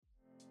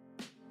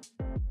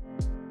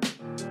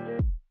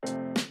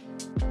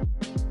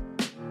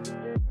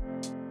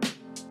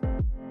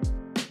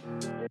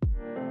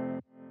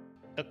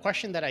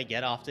question that I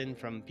get often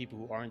from people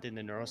who aren't in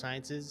the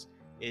neurosciences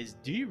is,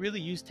 do you really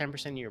use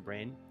 10% of your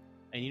brain?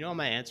 And you know what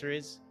my answer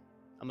is?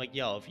 I'm like,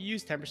 yo, if you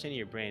use 10% of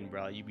your brain,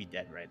 bro, you'd be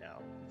dead right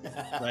now.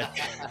 Like,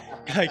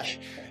 like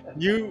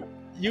you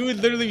would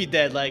literally be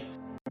dead. Like,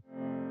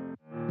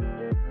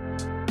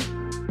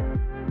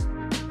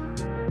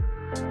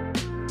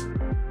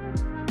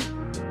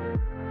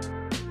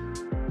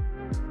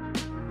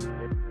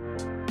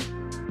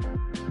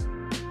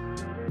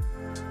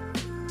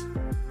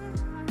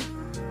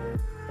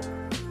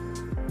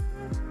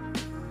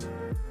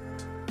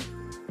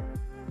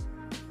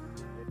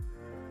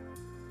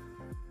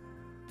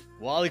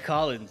 Wally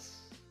Collins,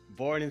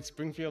 born in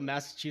Springfield,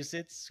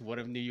 Massachusetts, one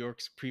of New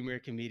York's premier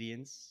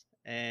comedians.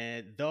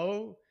 And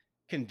though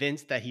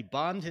convinced that he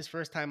bombed his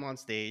first time on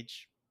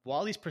stage,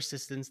 Wally's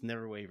persistence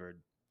never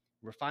wavered.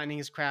 Refining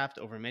his craft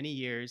over many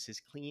years, his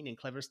clean and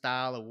clever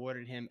style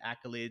awarded him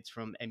accolades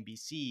from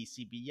NBC,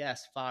 CBS,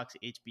 Fox,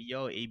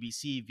 HBO,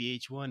 ABC,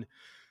 VH1,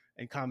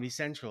 and Comedy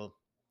Central.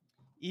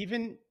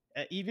 Even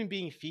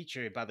being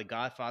featured by the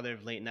godfather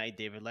of late night,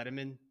 David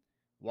Letterman,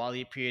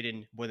 Wally appeared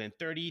in more than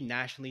 30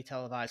 nationally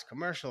televised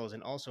commercials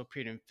and also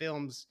appeared in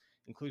films,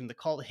 including the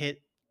cult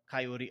hit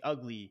Coyote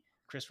Ugly,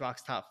 Chris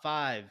Rock's Top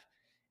 5,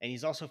 and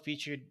he's also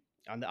featured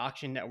on the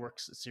Auction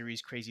Network's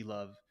series Crazy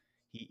Love.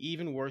 He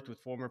even worked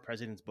with former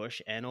Presidents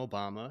Bush and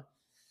Obama.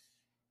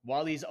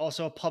 Wally's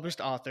also a published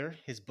author.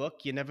 His book,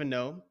 You Never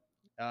Know,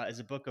 is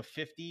a book of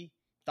 50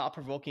 thought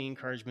provoking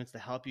encouragements to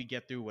help you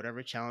get through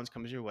whatever challenge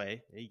comes your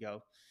way. There you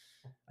go.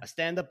 A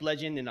stand up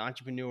legend and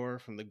entrepreneur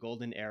from the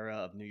golden era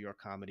of New York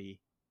comedy,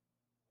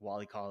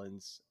 Wally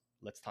Collins.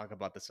 Let's talk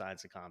about the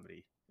science of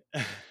comedy.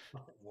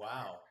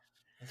 Wow,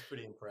 that's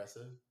pretty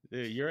impressive.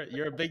 Dude,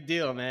 you're a big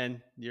deal,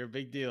 man. You're a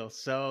big deal.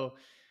 So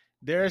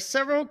there are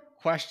several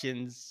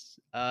questions.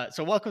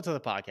 So welcome to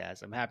the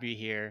podcast. I'm happy you're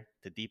here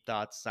to Deep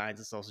Thoughts, Science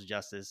and Social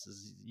Justice.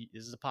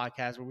 This is a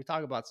podcast where we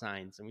talk about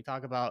science and we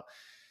talk about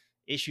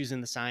issues in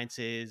the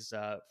sciences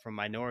from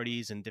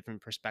minorities and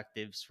different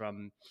perspectives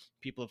from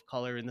people of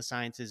color in the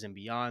sciences and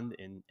beyond,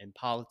 in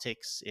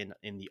politics,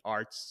 in the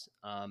arts,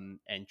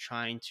 and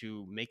trying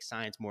to make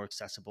science more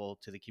accessible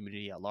to the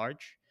community at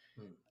large.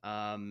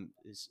 Hmm.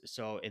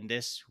 So in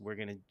this, we're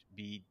going to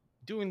be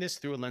doing this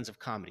through a lens of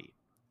comedy.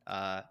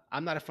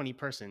 I'm not a funny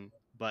person,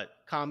 but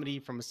comedy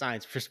from a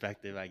science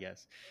perspective, I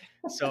guess.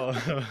 So,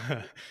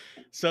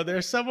 so there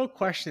are several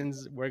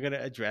questions we're going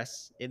to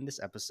address in this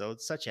episode,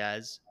 such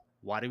as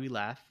why do we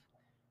laugh?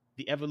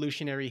 The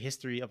evolutionary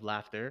history of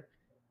laughter.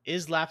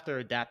 Is laughter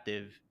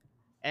adaptive?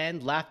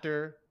 And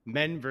laughter,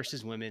 men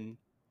versus women,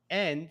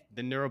 and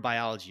the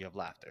neurobiology of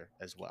laughter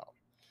as well.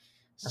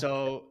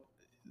 So,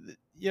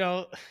 you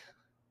know,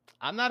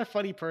 I'm not a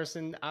funny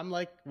person. I'm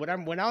like when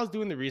I was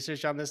doing the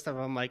research on this stuff,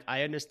 I'm like,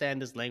 I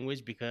understand this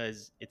language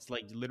because it's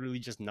like literally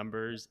just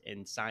numbers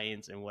and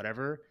science and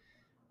whatever.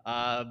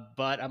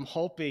 But I'm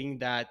hoping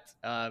that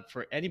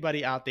for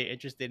anybody out there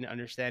interested in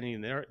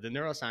understanding the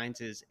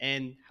neurosciences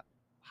and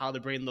how the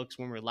brain looks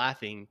when we're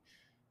laughing,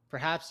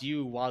 perhaps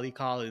you, Wally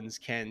Collins,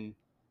 can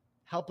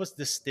help us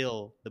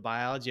distill the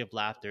biology of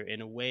laughter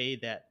in a way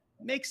that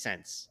makes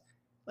sense.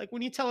 Like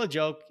when you tell a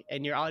joke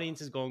and your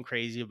audience is going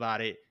crazy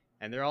about it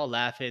and they're all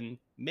laughing,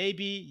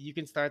 maybe you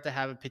can start to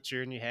have a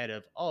picture in your head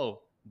of,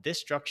 oh, this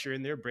structure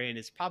in their brain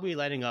is probably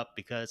lighting up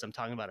because I'm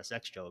talking about a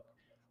sex joke.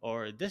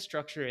 Or this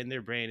structure in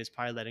their brain is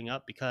probably letting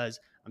up because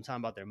I'm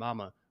talking about their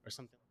mama or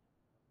something.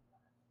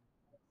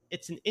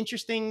 It's an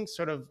interesting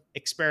sort of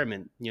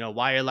experiment.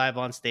 While you're live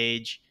on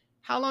stage,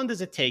 how long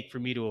does it take for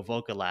me to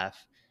evoke a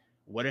laugh?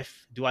 What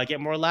if, do I get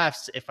more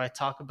laughs if I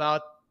talk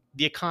about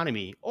the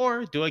economy?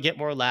 Or do I get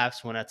more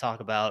laughs when I talk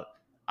about,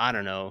 I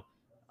don't know,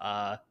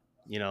 uh,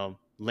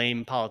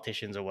 lame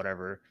politicians or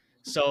whatever?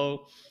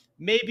 So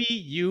maybe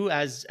you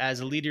as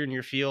a leader in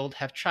your field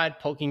have tried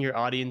poking your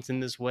audience in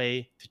this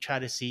way to try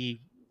to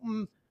see,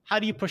 how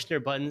do you push their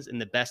buttons in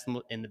the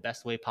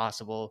best way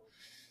possible,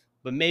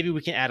 but maybe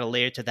we can add a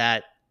layer to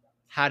that.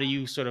 How do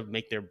you sort of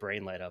make their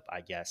brain light up,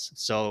 I guess?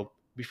 So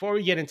before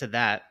we get into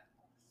that,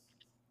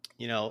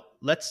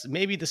 let's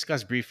maybe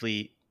discuss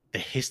briefly the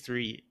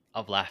history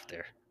of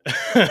laughter.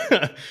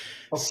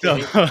 So,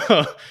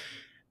 Okay.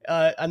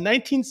 a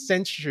 19th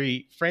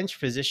century French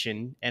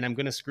physician, and I'm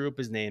going to screw up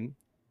his name,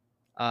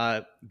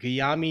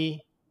 Guillaume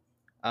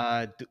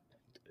uh,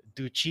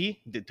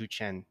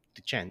 Duchenne.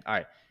 All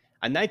right.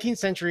 A 19th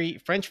century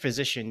French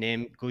physician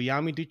named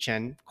Guillaume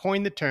Duchenne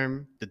coined the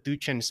term the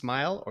Duchenne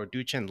smile or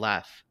Duchenne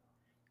laugh.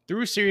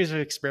 Through a series of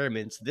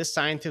experiments, this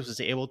scientist was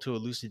able to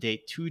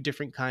elucidate two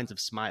different kinds of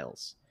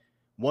smiles.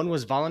 One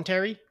was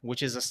voluntary,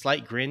 which is a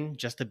slight grin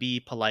just to be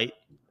polite,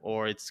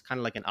 or it's kind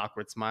of like an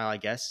awkward smile, I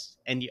guess.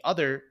 And the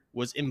other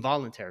was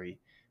involuntary,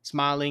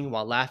 smiling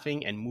while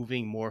laughing and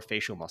moving more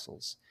facial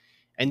muscles.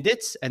 And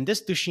this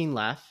Duchenne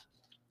laugh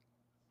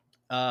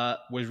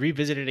was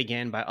revisited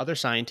again by other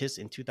scientists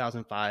in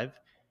 2005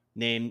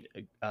 named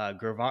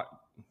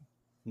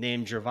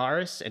named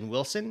Gervaris and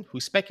Wilson, who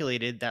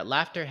speculated that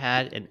laughter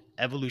had an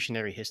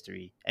evolutionary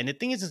history. And the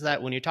thing is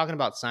that when you're talking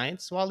about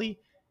science, Wally,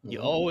 you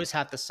Mhm. always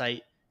have to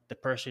cite the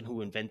person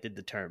who invented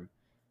the term.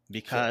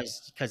 Sure.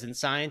 because in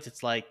science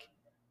it's like,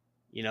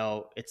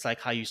 it's like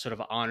how you sort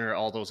of honor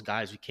all those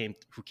guys who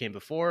came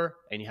before,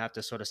 and you have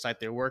to sort of cite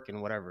their work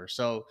and whatever.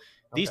 So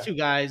these Okay. two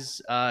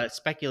guys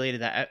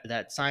speculated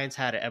that science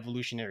had an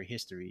evolutionary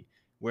history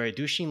where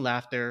douching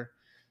laughter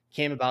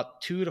came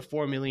about 2 to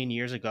 4 million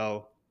years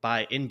ago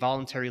by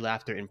involuntary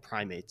laughter in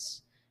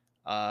primates.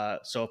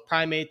 So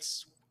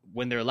primates,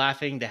 when they're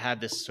laughing, they have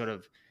this sort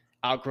of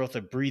outgrowth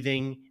of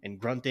breathing and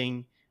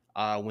grunting.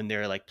 When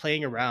they're like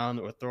playing around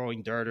or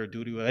throwing dirt or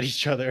doo doo at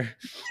each other,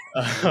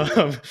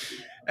 um,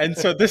 and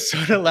so this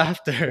sort of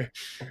laughter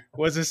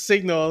was a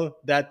signal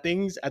that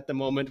things at the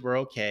moment were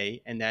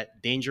okay and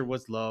that danger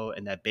was low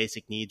and that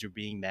basic needs were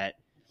being met.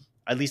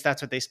 At least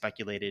that's what they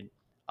speculated,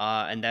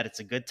 and that it's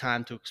a good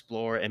time to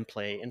explore and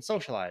play and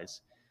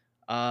socialize.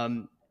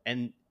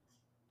 And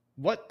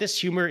what this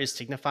humor is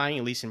signifying,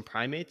 at least in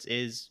primates,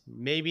 is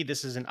maybe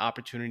this is an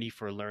opportunity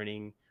for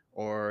learning,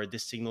 or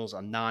this signals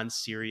a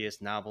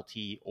non-serious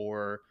novelty,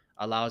 or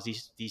allows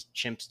these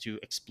chimps to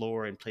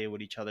explore and play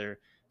with each other.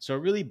 So it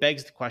really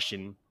begs the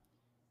question: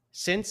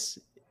 since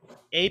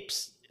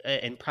apes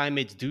and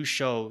primates do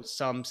show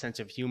some sense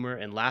of humor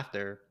and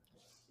laughter,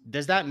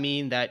 does that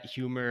mean that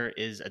humor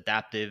is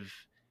adaptive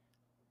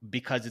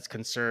because it's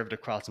conserved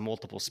across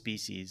multiple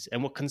species?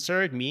 And what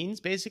conserved means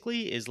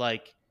basically is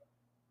like,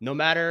 no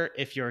matter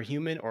if you're a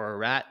human or a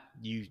rat,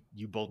 you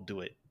both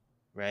do it,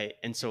 right?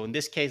 And so in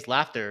this case,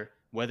 laughter,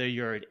 whether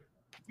you're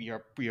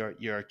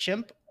a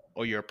chimp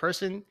or you're a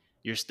person,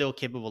 you're still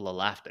capable of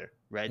laughter,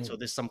 right? So Hmm.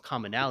 there's some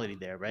commonality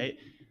there, right?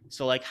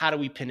 So like, how do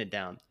we pin it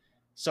down?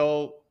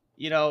 So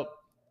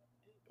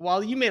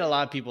while you made a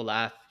lot of people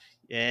laugh,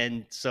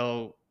 and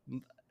so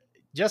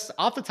just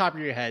off the top of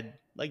your head,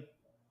 like,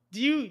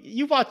 do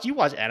you watch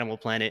Animal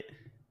Planet,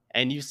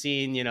 and you've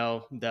seen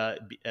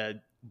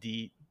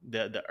the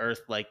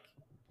Earth like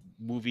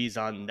movies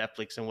on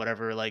Netflix and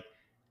whatever? Like,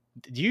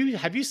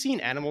 have you seen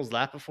animals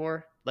laugh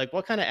before? Like,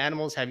 what kind of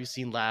animals have you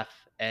seen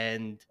laugh?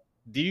 And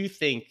do you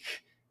think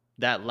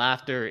that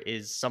laughter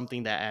is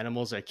something that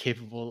animals are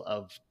capable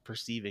of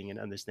perceiving and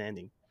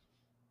understanding?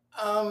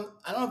 I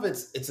don't know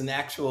if it's an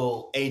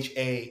actual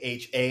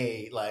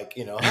HAHA, like,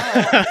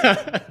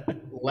 ha,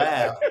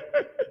 laugh,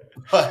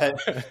 but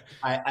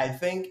I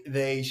think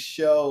they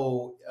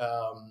show,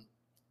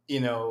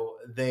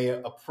 they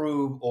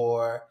approve,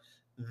 or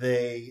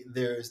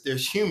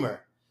there's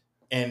humor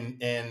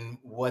in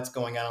what's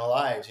going on in our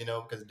lives,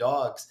 because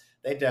dogs,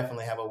 they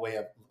definitely have a way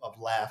of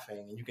laughing,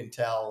 and you can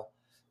tell,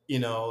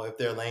 if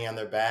they're laying on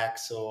their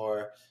backs,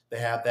 or they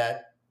have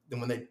that. Then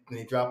when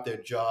they drop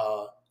their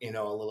jaw, a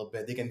little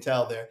bit, they can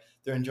tell they're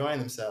enjoying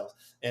themselves.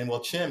 And well,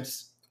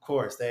 chimps, of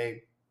course,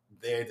 they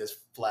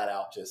just flat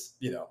out just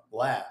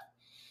laugh.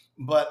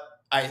 But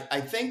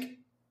I think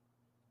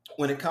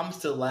when it comes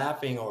to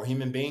laughing, or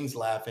human beings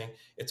laughing,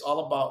 it's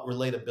all about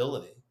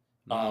relatability.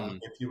 Mm.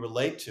 If you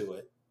relate to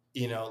it,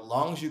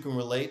 long as you can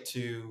relate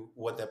to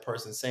what that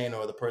person's saying,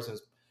 or the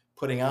person's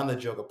putting on the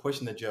joke or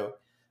pushing the joke,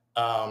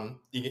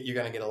 you're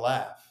going to get a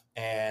laugh.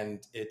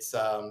 And it's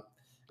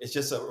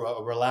just a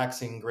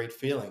relaxing, great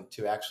feeling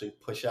to actually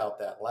push out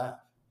that laugh.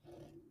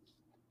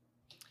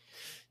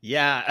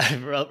 Yeah,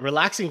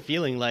 relaxing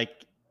feeling. Like,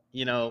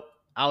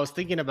 I was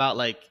thinking about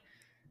like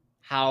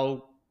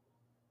how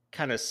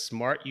kind of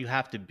smart you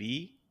have to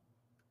be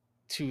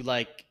to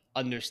like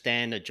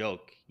understand a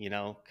joke,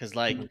 because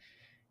like Mhm.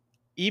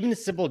 even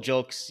simple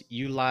jokes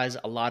utilize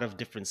a lot of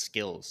different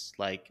skills,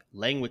 like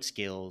language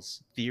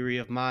skills, theory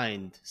of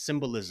mind,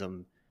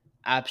 symbolism,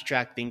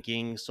 abstract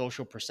thinking,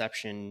 social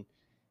perception,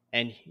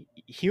 and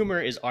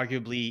humor is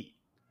arguably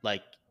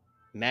like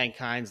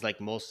mankind's like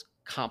most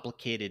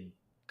complicated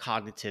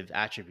cognitive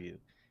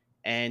attribute.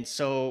 And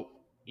so,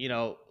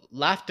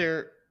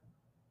 laughter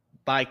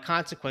by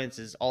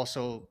consequences,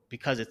 also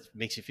because it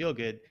makes you feel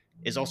good,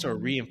 is also a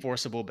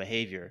reinforceable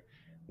behavior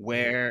Mhm.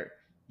 where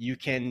you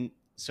can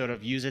sort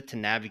of use it to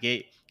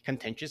navigate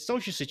contentious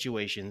social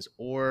situations,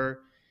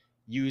 or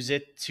use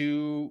it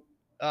to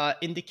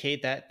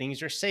indicate that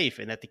things are safe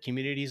and that the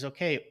community is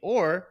okay,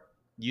 or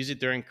use it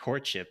during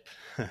courtship.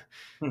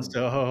 Hmm.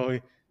 So,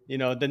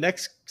 the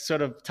next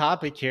sort of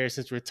topic here,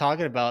 since we're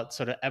talking about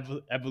sort of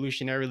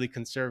evolutionarily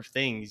conserved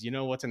things,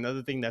 what's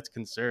another thing that's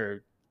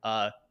conserved?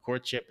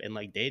 Courtship and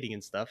like dating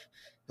and stuff.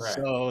 Right.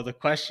 So the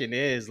question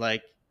is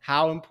like,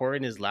 how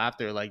important is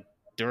laughter like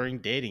during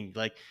dating?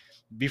 Like,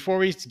 before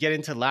we get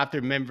into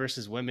laughter, men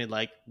versus women,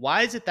 like,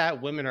 why is it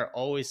that women are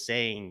always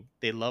saying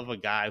they love a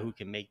guy who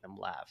can make them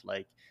laugh?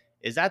 Like,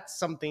 is that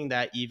something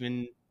that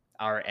even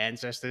our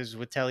ancestors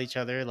would tell each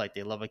other? Like,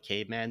 they love a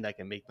caveman that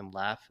can make them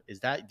laugh?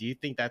 Do you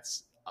think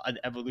that's an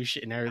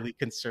evolutionarily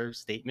conserved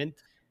statement?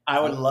 I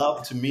would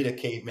love to meet a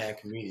caveman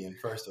comedian,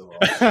 first of all.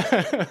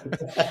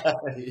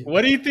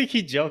 What do you think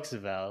he jokes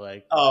about?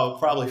 Like, Oh,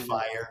 probably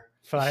fire.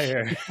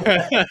 fire.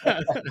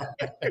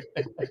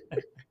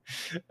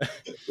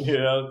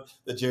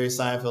 The Jerry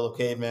Seinfeld of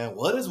caveman.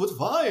 What is with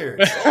fire?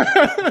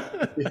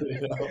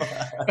 You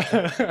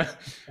know?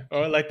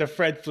 Or like the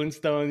Fred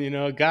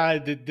Flintstone,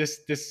 God,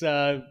 this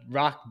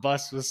rock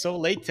bus was so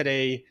late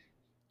today,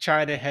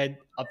 trying to head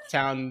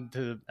uptown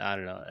to, I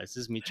don't know. It's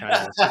just me trying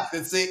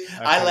to See,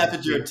 I okay. laughed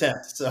at your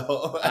attempt.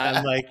 So,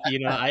 I'm like,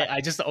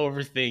 I just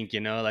overthink,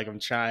 like I'm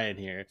trying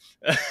here.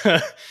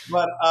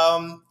 but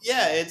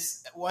yeah,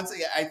 it's once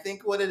again, I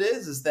think what it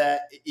is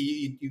that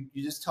you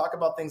just talk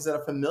about things that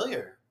are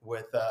familiar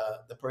with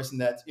the person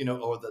that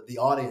or the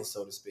audience,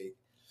 so to speak.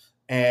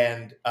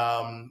 And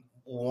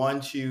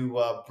once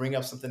you bring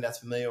up something that's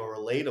familiar or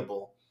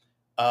relatable,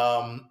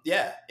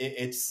 yeah,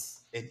 it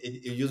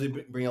usually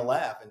bring a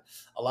laugh. And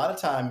a lot of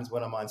times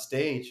when I'm on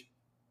stage,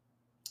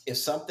 if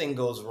something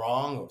goes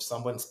wrong, or if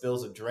someone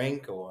spills a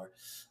drink, or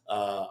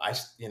I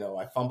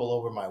fumble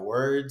over my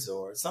words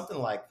or something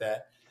like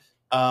that,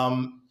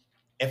 um,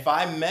 if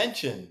I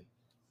mention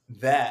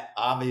that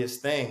obvious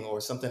thing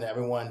or something that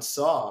everyone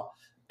saw,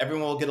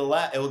 everyone will get a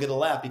laugh. It will get a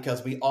laugh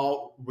because we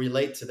all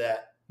relate to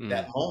that Hmm.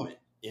 moment,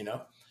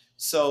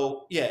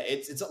 So yeah,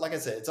 it's like I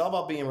said, it's all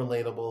about being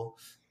relatable,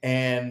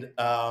 and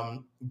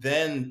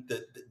then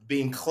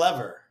being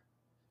clever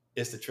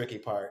is the tricky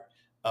part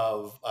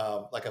of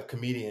like of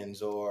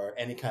comedians or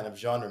any kind of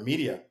genre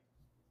media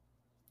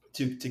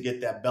to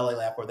get that belly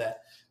laugh or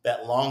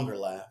that longer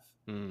laugh.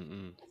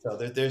 Mm-mm. So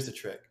there's the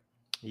trick.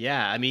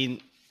 Yeah, I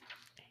mean,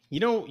 you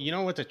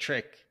know what's a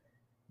trick?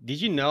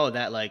 Did you know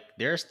that like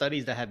there are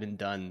studies that have been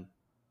done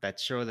that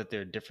show that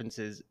there are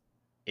differences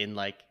in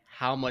like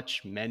how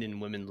much men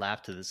and women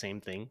laugh to the same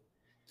thing?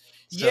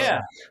 So, Yeah,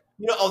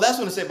 that's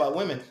what I say about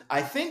women.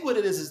 I think what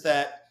it is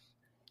that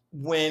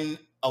when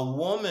a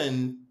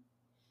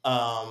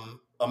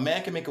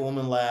man can make a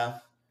woman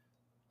laugh.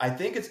 I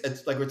think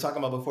it's like we are talking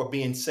about before,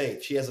 being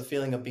safe. She has a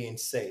feeling of being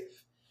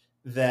safe.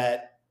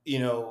 That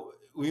when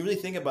you really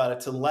think about it,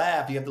 to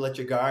laugh, you have to let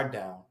your guard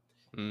down.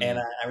 And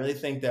mm, I really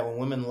think that when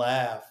women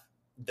laugh,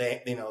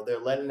 they're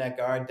letting that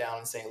guard down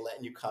and saying,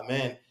 letting you come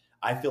in.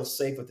 I feel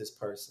safe with this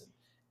person,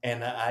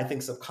 and I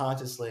think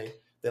subconsciously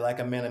they like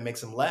a man that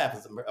makes them laugh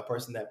is a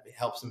person that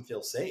helps them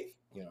feel safe,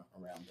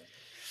 around them.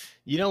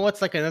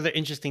 what's like another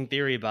interesting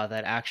theory about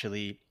that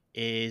actually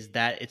is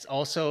that it's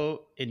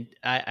also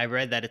I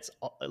read that it's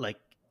like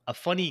a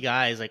funny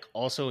guy is like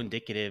also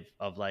indicative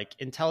of like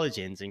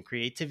intelligence and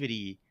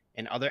creativity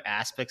and other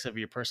aspects of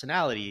your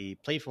personality,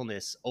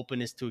 playfulness,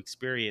 openness to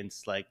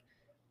experience. Like,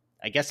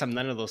 I guess I'm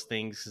none of those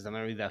things because I'm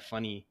not really that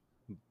funny.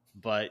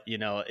 But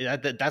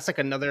that's like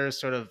another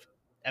sort of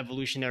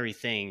evolutionary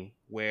thing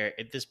where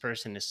if this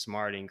person is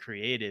smart and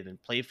creative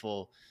and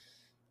playful,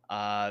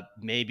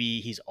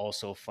 maybe he's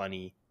also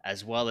funny,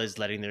 as well as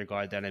letting their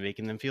guard down and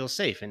making them feel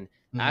safe. And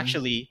Mm-hmm.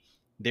 actually,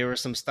 there were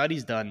some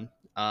studies done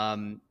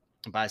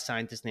by a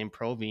scientist named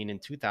Provine in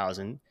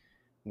 2000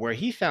 where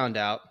he found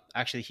out,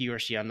 actually, he or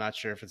she, I'm not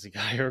sure if it's a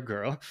guy or a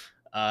girl,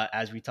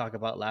 as we talk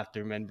about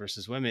laughter, men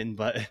versus women,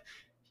 but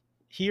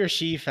he or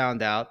she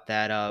found out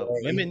that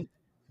women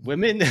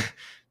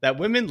that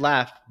women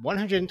laugh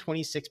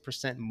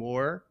 126%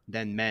 more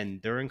than men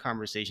during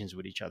conversations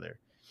with each other.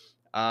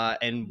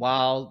 And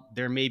while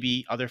there may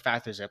be other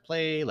factors at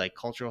play, like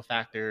cultural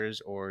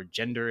factors or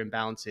gender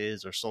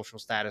imbalances or social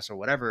status or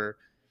whatever,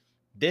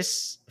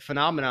 this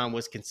phenomenon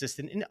was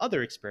consistent in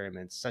other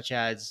experiments, such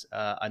as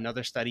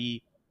another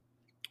study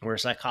where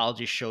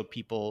psychologists showed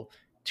people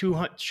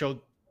 200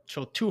 showed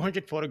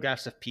 200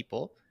 photographs of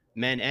people,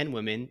 men and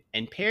women,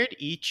 and paired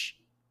each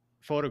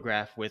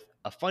photograph with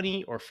a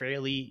funny or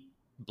fairly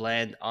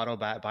bland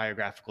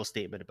autobiographical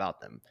statement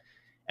about them.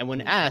 And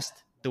when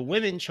asked, the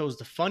women chose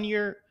the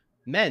funnier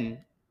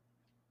men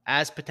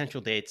as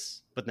potential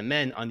dates, but the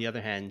men, on the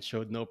other hand,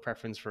 showed no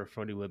preference for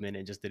funny women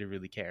and just didn't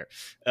really care.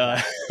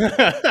 Wow,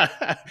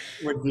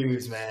 we're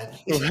dudes, man.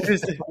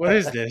 What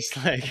is this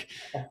like?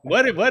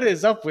 What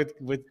is up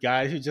with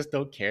guys who just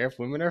don't care if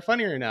women are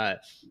funny or not?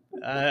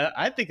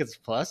 I think it's a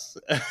plus.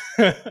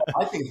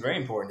 I think it's very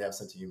important to have a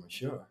sense of humor.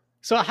 Sure.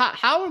 So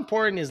how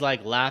important is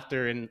like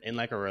laughter in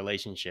like a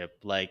relationship,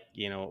 like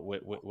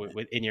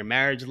in your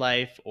marriage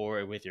life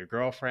or with your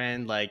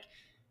girlfriend? Like,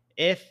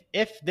 if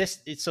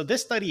this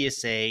study is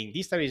saying,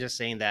 these studies are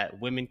saying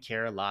that women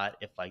care a lot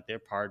if like their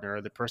partner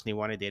or the person they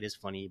want to date is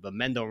funny, but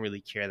men don't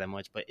really care that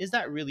much. But is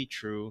that really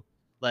true?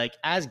 Like,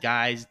 as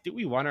guys, do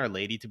we want our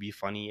lady to be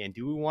funny, and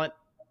do we want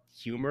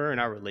humor in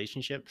our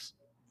relationships?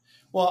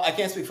 Well, I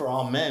can't speak for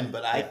all men,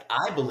 but Yeah.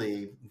 I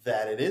believe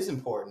that it is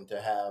important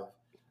to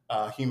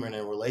have humor in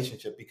a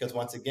relationship because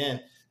once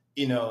again,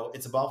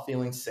 it's about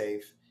feeling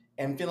safe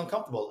and feeling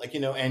comfortable, like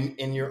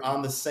and you're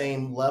on the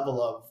same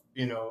level of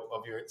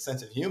of your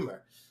sense of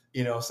humor.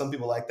 Some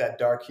people like that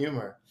dark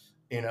humor,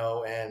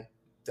 and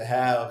to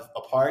have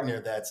a partner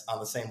that's on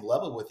the same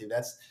level with you,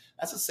 that's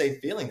a safe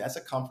feeling. That's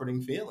a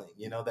comforting feeling.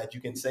 That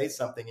you can say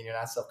something and you're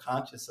not self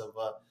conscious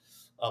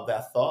of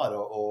that thought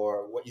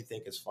or what you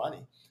think is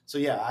funny. So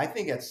yeah, I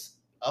think it's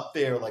up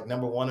there like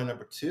number one and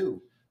number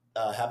two.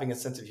 Having a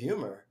sense of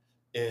humor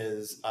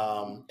is,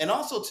 and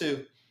also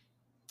to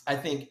I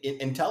think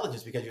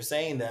intelligence because you're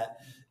saying that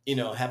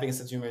having a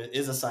sense of humor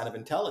is a sign of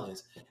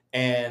intelligence.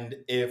 And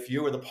if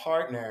you were the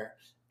partner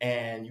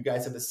and you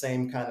guys have the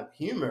same kind of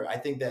humor, I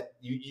think that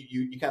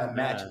you kind of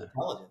match in Uh,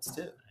 intelligence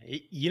too.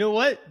 you know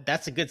what?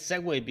 That's a good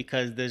segue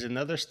because there's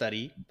another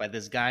study by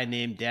this guy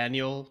named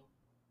Daniel.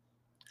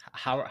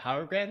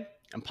 Hauergren.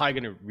 I'm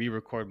probably going to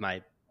re-record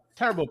my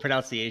terrible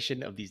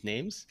pronunciation of these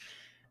names.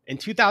 In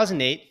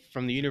 2008,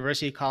 from the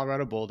University of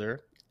Colorado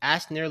Boulder,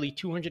 asked nearly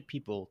 200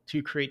 people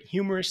to create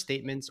humorous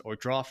statements or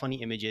draw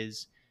funny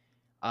images.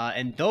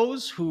 And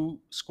those who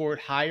scored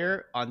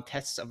higher on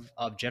tests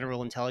of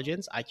general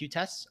intelligence, IQ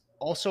tests,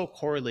 also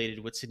correlated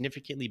with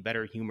significantly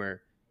better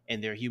humor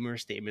in their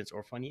humorous statements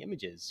or funny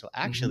images. So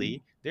Hmm.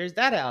 actually, there's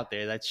data out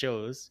there that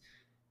shows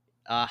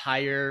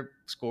higher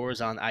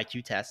scores on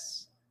IQ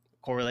tests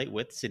correlate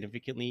with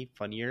significantly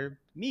funnier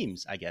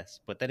memes, I guess.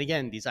 But then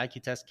again, these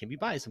IQ tests can be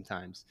biased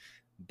sometimes.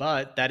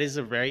 But that is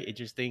a very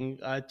interesting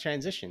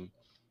transition.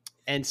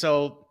 And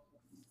so,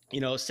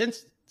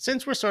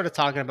 since we're sort of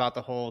talking about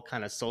the whole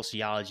kind of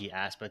sociology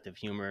aspect of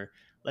humor,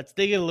 let's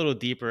dig a little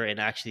deeper and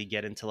actually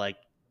get into like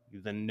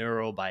the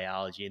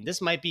neurobiology. And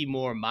this might be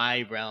more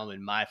my realm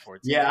and my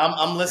forte. Yeah, I'm You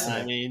know what I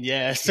listening. mean,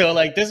 yeah. So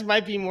like this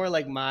might be more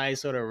like my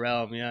sort of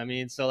realm. You know what I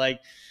mean? So like,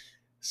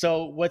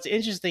 so what's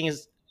interesting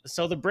is,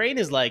 so the brain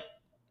is,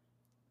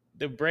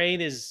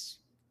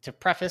 to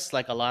preface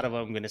like a lot of what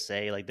I'm going to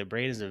say, like the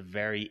brain is a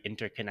very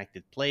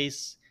interconnected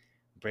place.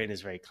 The brain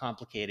is very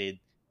complicated.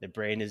 The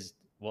brain is,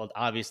 well,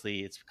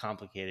 obviously it's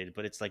complicated,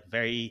 but it's like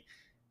very,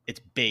 it's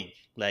big.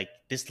 Like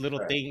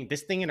Right.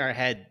 this thing in our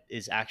head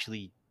is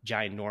actually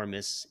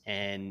ginormous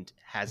and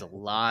has a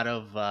lot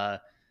of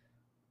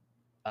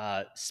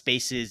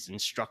spaces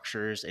and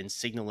structures and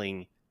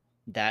signaling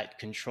that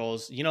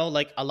controls,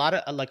 like a lot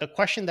of, like a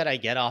question that I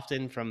get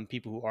often from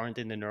people who aren't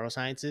in the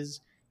neurosciences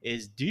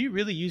is, do you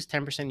really use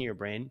 10% of your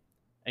brain?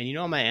 And you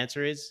know what my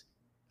answer is?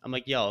 I'm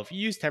like, yo, if you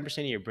use 10%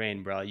 of your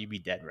brain, bro, you'd be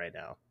dead right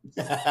now.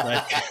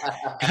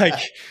 Like,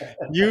 like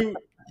you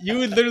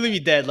would literally be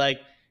dead. Like,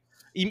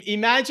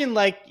 imagine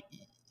like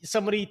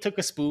somebody took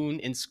a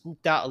spoon and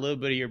scooped out a little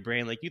bit of your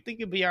brain. Like, you think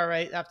you'd be all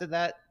right after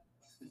that?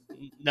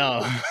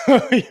 No,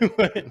 you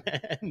wouldn't.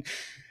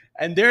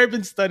 And there have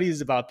been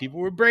studies about people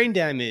with brain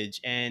damage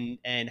and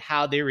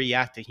how they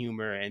react to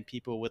humor, and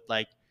people with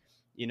like,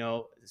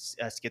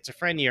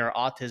 schizophrenia or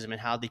autism,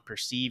 and how they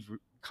perceive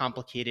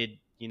complicated,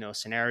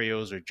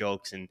 scenarios or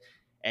jokes.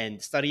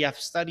 And study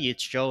after study,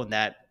 it's shown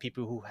that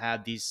people who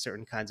have these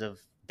certain kinds of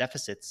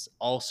deficits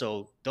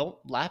also don't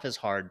laugh as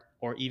hard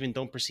or even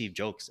don't perceive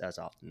jokes as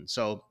often.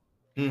 So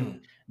Hmm.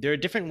 there are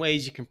different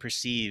ways you can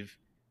perceive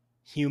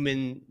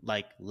human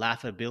like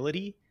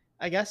laughability,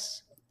 I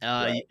guess.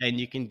 Right. And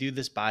you can do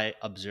this by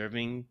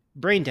observing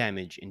brain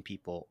damage in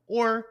people,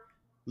 or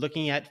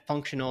looking at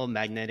functional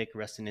magnetic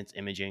resonance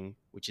imaging,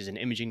 which is an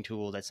imaging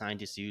tool that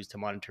scientists use to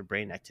monitor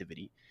brain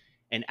activity.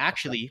 And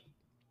actually,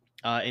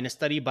 in a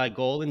study by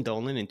Gold and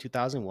Dolan in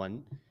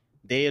 2001,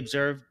 they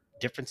observed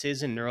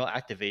differences in neural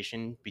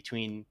activation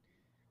between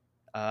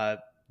uh,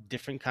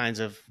 different kinds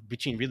of,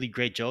 between really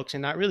great jokes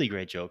and not really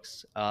great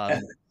jokes.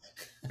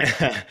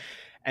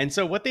 And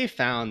so what they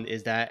found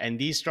is that, and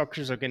these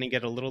structures are going to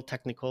get a little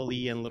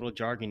technically and a little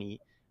jargony,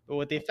 but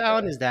what they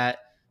found is that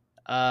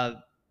uh,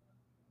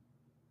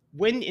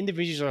 when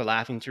individuals are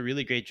laughing to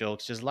really great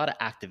jokes, there's a lot of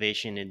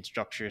activation in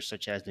structures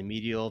such as the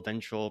medial,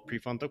 ventral,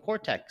 prefrontal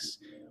cortex,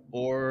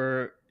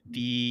 or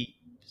the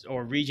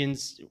or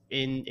regions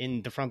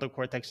in the frontal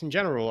cortex in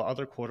general,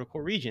 other cortical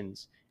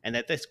regions, and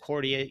that this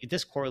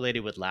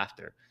correlated with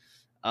laughter.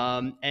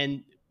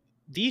 And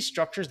these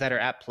structures that are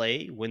at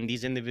play when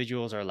these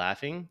individuals are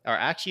laughing are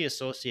actually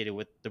associated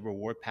with the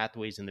reward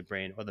pathways in the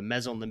brain, or the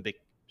mesolimbic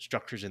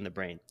structures in the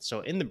brain. So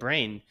in the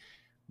brain,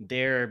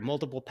 there are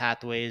multiple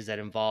pathways that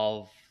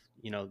involve,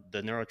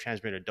 the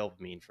neurotransmitter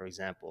dopamine, for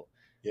example.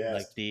 Like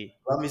Yes. the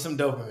Love me some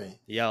dopamine.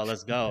 Yo,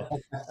 let's go.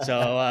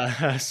 So,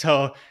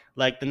 so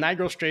like the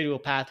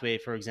nigrostriatal pathway,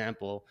 for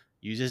example,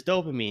 uses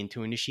dopamine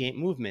to initiate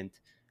movement.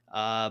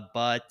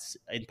 But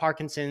in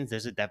Parkinson's,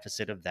 there's a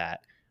deficit of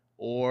that.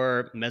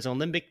 Or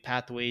mesolimbic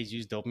pathways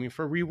use dopamine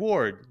for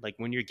reward, like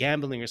when you're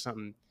gambling or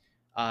something.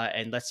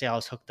 And let's say I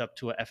was hooked up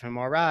to a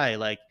fMRI,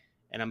 like,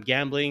 and I'm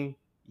gambling,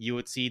 you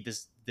would see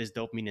this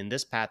dopamine in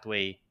this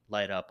pathway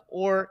light up.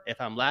 Or if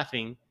I'm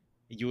laughing,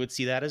 you would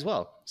see that as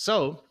well.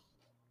 So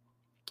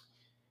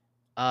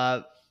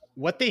uh,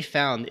 what they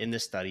found in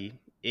this study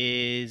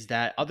is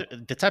that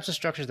the types of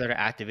structures that are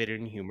activated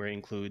in humor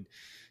include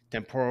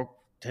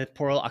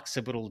temporal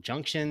occipital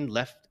junction,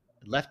 left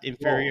Whoa.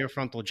 inferior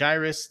frontal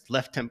gyrus,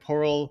 left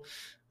temporal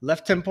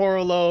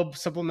lobe,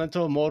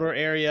 supplemental motor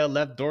area,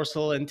 left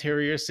dorsal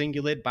anterior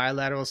cingulate,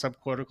 bilateral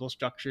subcortical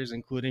structures,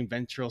 including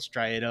ventral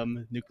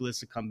striatum,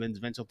 nucleus accumbens,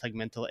 ventral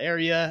tegmental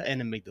area,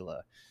 and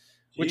amygdala,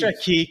 which are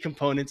Jeez. key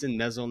components in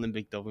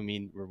mesolimbic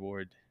dopamine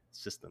reward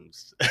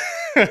systems.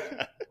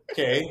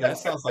 Okay, that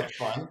sounds like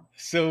fun.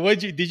 So,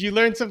 did you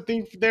learn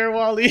something there,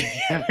 Wally?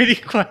 Have any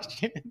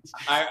questions?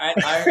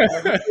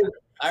 I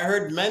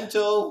heard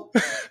mental,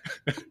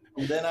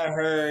 and then I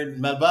heard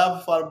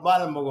Mabab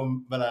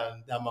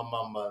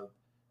Farbalamago,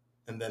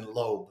 and then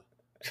lobe.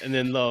 And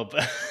then lobe.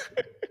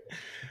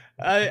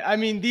 I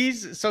mean,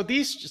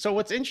 so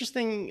what's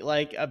interesting,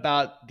 like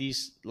about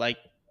these, like,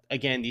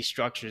 again, these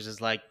structures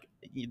is like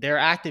they're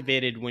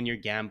activated when you're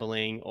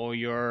gambling, or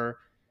you're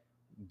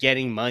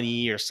getting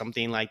money or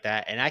something like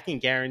that. And I can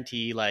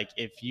guarantee, like,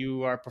 if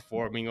you are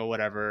performing or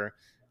whatever,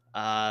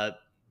 uh,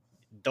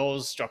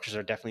 those structures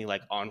are definitely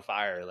like on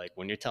fire, like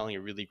when you're telling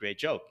a really great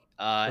joke.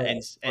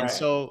 Right. And Right.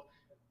 so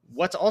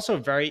what's also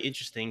very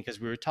interesting, because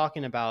we were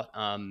talking about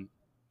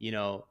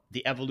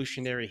the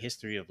evolutionary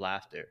history of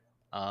laughter,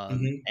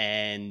 Hmm.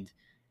 and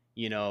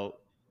you know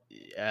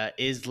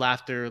is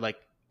laughter like,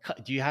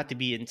 do you have to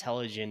be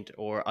intelligent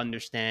or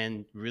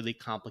understand really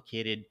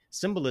complicated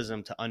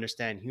symbolism to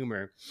understand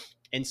humor?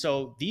 And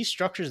so these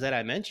structures that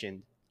I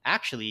mentioned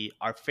actually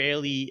are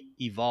fairly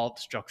evolved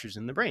structures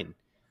in the brain.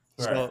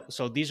 Right.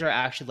 So these are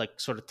actually like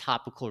sort of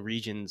topical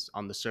regions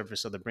on the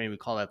surface of the brain. We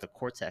call that the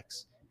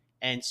cortex.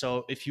 And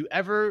so if you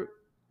ever,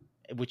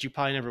 which you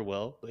probably never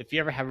will, but if you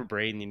ever have a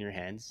brain in your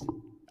hands,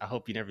 I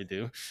hope you never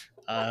do.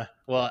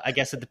 Well, I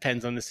guess it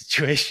depends on the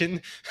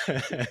situation.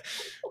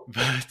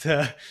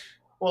 But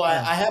Well,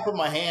 I have put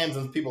my hands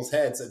on people's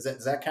heads.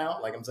 Does that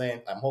count? Like I'm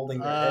saying, I'm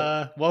holding their head.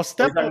 well,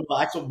 Or are you talking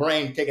about actual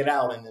brain? Take it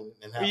out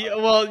and have. yeah,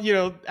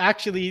 well,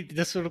 actually,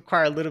 this would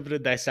require a little bit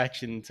of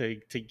dissection to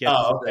get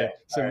Oh, okay.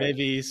 so All right.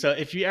 maybe, so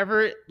if you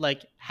ever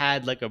like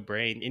had like a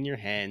brain in your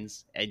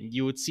hands, and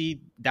you would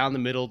see down the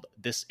middle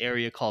this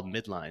area called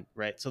midline,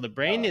 right? So the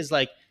brain is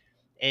like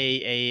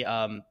a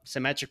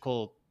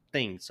symmetrical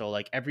thing. So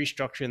like every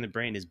structure in the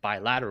brain is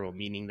bilateral,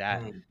 meaning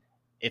that Mhm.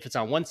 if it's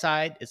on one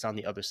side, it's on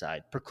the other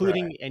side, Right.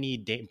 precluding any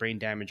brain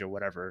damage or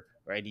whatever,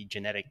 or any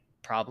genetic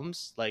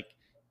problems. Like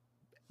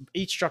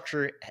each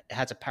structure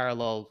has a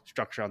parallel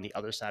structure on the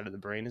other side of the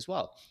brain as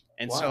well.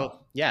 And so,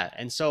 Wow. yeah.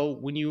 And so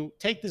when you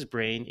take this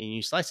brain and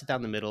you slice it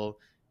down the middle,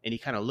 and you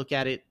kind of look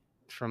at it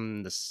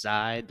from the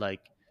side,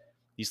 like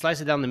you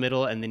slice it down the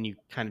middle and then you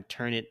kind of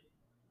turn it,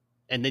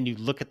 and then you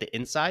look at the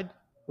inside,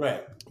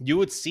 Right. you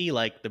would see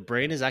like the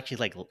brain is actually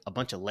like a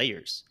bunch of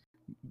layers.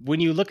 When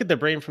you look at the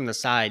brain from the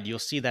side, you'll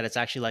see that it's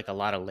actually like a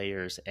lot of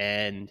layers.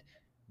 And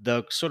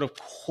the sort of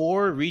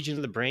core region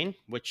of the brain,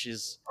 which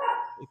is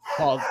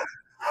called,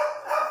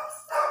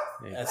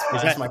 is That's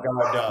that my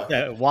guard dog.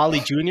 Wally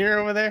Jr.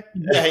 over there?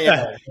 Yeah,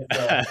 yeah.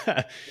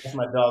 That's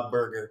my dog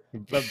Burger.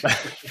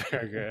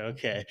 Burger.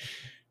 Okay.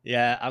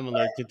 Yeah, I'm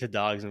allergic to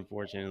dogs,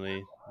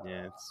 unfortunately.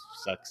 Yeah, it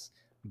sucks.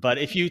 But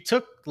if you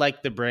took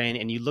like the brain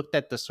and you looked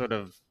at the sort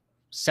of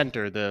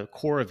center, the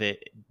core of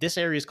it, this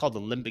area is called the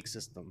limbic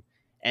system.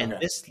 And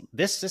Okay.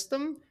 this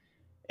system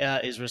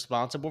is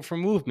responsible for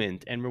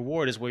movement, and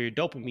reward is where your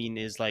dopamine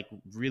is like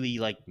really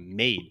like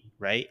made,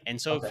 right?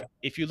 And so Okay.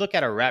 if you look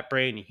at a rat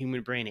brain, a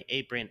human brain, an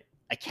ape brain,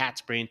 a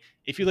cat's brain,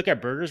 if you look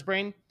at Burger's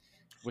brain,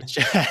 which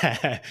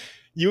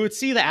you would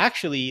see that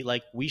actually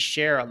like we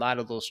share a lot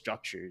of those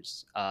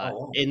structures Oh,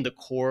 wow. in the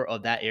core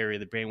of that area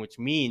of the brain, which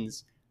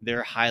means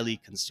they're highly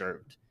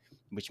conserved,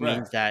 which Right.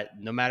 means that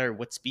no matter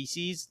what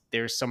species,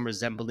 there's some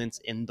resemblance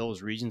in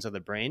those regions of the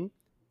brain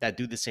that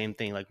do the same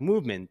thing, like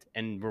movement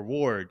and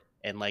reward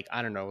and, like,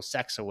 I don't know,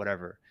 sex or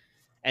whatever.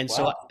 And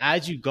so Wow.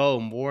 as you go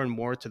more and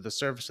more to the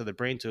surface of the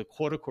brain, to the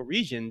cortical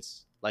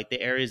regions, like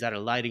the areas that are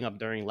lighting up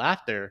during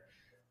laughter,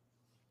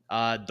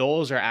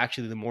 those are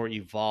actually the more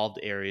evolved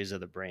areas of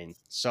the brain.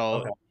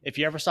 So Okay. if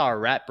you ever saw a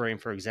rat brain,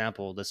 for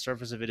example, the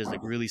surface of it is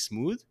like really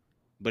smooth.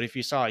 But if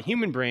you saw a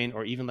human brain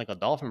or even like a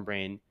dolphin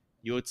brain,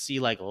 you would see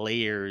like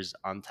layers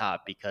on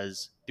top,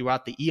 because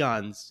throughout the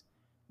eons,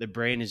 the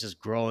brain is just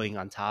growing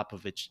on top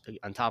of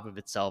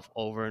itself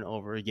over and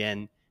over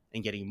again,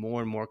 and getting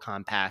more and more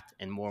compact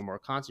and more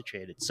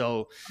concentrated.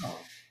 So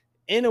Oh.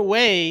 in a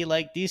way,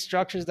 like these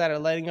structures that are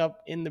lighting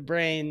up in the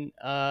brain,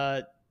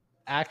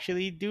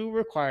 actually do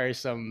require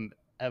some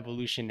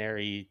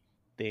evolutionary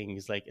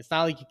things. Like it's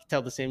not like you can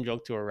tell the same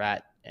joke to a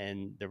rat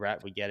and the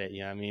rat would get it.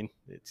 You know what I mean?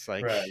 It's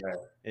like, Right.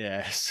 Right.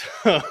 yeah.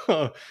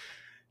 So,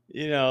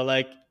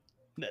 like,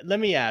 let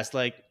me ask,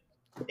 like,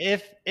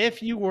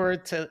 if you were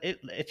to,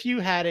 if you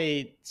had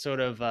a sort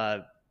of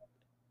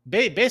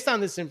based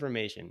on this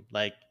information,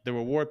 like the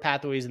reward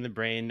pathways in the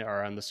brain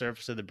are on the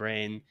surface of the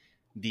brain,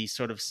 the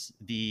sort of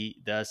the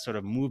sort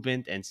of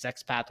movement and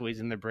sex pathways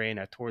in the brain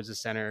are towards the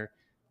center.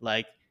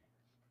 Like,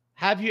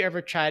 have you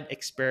ever tried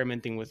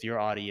experimenting with your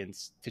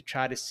audience to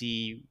try to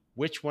see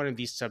which one of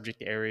these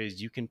subject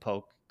areas you can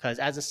poke? Because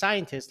as a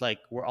scientist, like,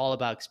 we're all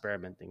about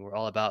experimenting. We're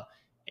all about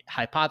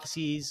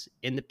hypotheses,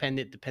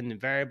 independent,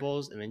 dependent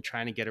variables, and then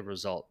trying to get a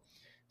result.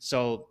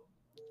 So,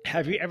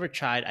 have you ever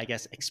tried, I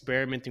guess,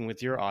 experimenting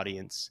with your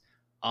audience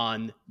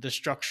on the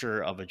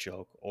structure of a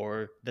joke,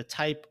 or the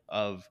type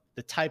of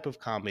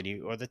comedy,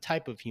 or the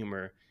type of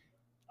humor,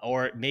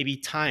 or maybe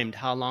timed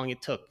how long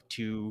it took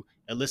to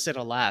elicit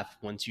a laugh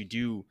once you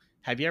do?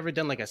 Have you ever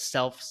done like a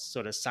self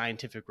sort of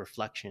scientific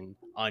reflection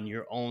on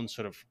your own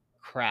sort of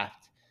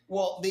craft?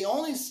 Well, the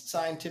only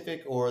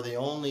scientific or the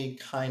only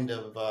kind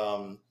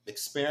of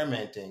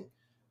experimenting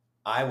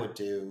I would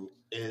do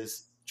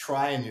is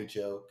try a new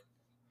joke,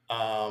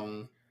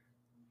 um,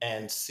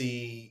 and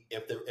see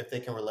if they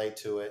can relate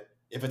to it,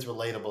 if it's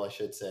relatable, I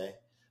should say.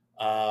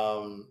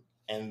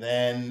 And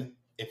then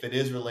if it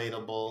is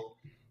relatable,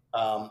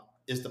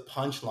 is the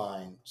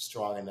punchline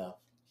strong enough,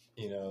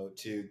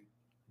 to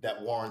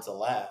that warrants a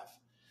laugh?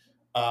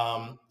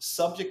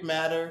 Subject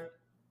matter.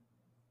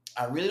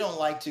 I really don't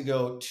like to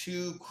go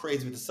too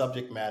crazy with the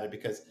subject matter,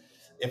 because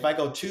if I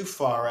go too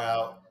far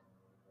out,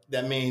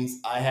 that means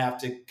I have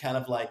to kind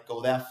of like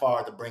go that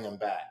far to bring them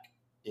back,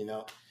 you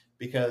know,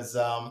 because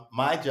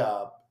my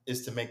job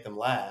is to make them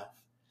laugh.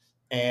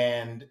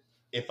 And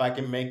if I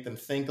can make them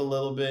think a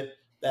little bit,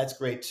 that's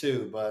great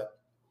too. But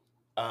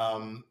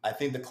I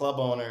think the club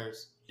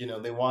owners,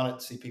 they want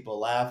to see people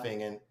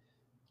laughing, and,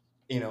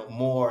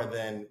 more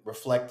than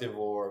reflective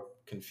or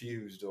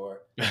confused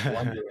or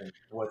wondering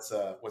what's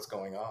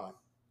going on.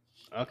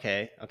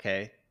 Okay,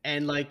 okay.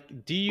 And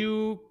like, do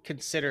you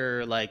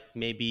consider like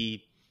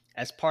maybe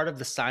as part of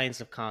the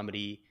science of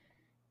comedy,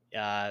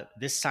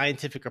 this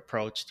scientific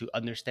approach to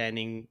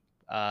understanding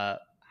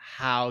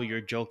how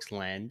your jokes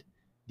land?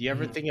 Do you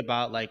ever Mhm. think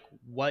about like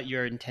what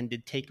your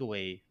intended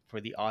takeaway for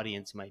the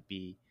audience might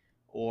be,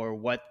 or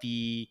what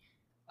the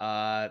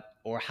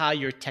or how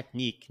your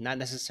technique, not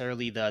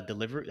necessarily the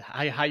deliver,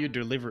 how you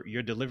deliver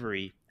your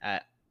delivery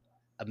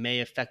may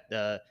affect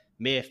the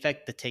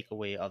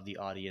takeaway of the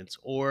audience,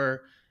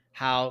 or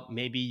how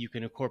maybe you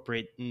can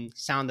incorporate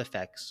sound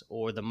effects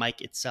or the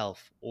mic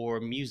itself or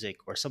music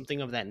or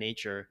something of that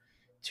nature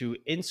to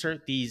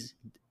insert these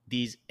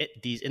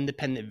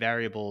independent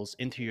variables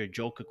into your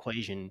joke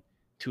equation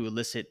to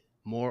elicit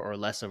more or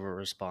less of a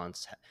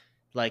response.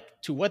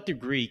 Like, to what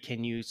degree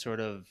can you sort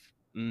of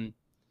mm,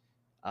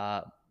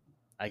 uh,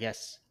 I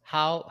guess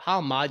how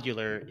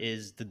modular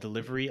is the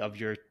delivery of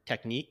your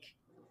technique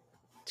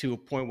to a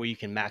point where you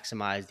can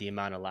maximize the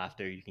amount of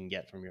laughter you can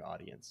get from your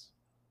audience?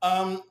 Or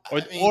I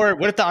mean, or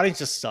what if the audience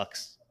just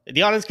sucks?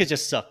 The audience could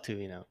just suck too,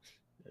 you know.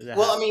 That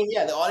well, I happens. mean,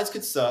 yeah, the audience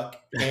could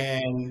suck,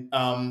 and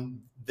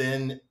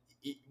then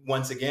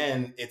once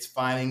again, it's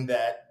finding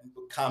that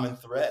common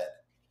thread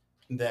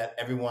that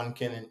everyone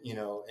can,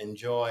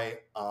 enjoy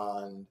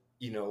on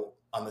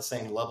the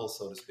same level,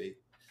 so to speak.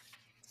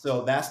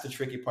 So that's the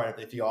tricky part.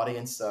 If the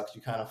audience sucks,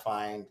 you kind of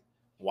find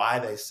why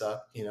they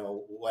suck.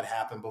 What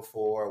happened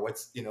before.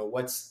 What's the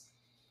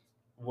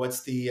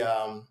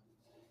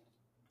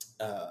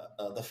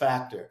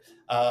factor.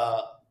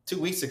 2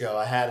 weeks ago,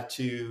 I had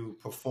to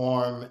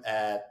perform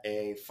at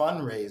a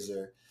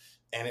fundraiser,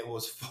 and it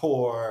was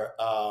for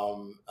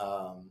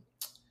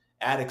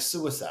addict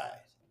suicide.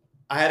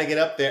 I had to get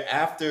up there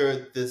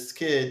after this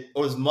kid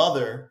or his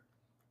mother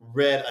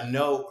read a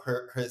note,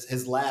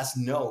 his last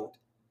note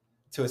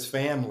to his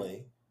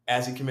family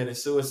as he committed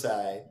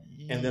suicide,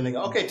 and then they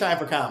go, "Okay, time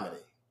for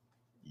comedy."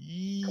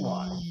 Come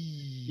on,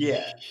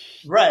 yeah,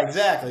 right,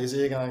 exactly. So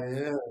you're going,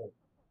 "Ugh."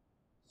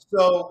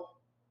 So,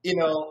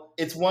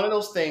 it's one of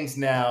those things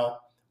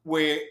now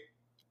where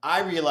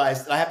I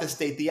realized that I have to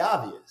state the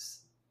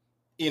obvious.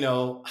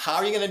 How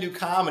are you going to do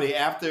comedy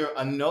after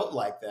a note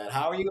like that?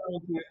 How are you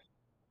going to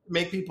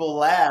make people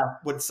laugh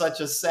with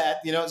such a sad,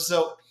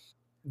 so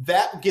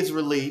that gives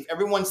relief.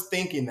 Everyone's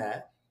thinking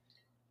that.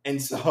 And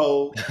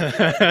so,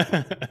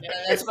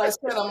 that's what I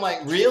said. I'm like,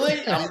 really?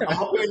 I'm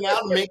up here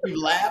now to make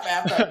you laugh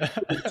after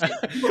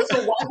people are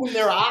still wiping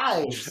their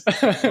eyes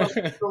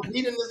for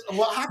reading this.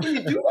 Well, how can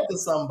you do that to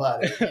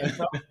somebody?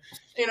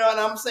 And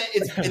I'm saying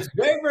it's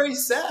very, very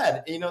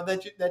sad,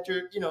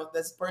 that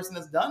this person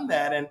has done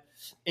that,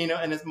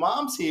 and his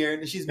mom's here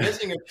and she's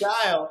missing her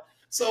child.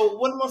 So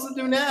what am I supposed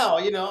to do now?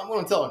 I'm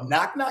going to tell her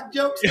knock knock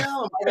jokes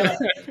now. Am I gonna,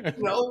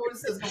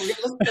 let's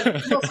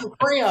steal some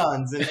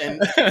crayons, and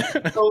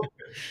so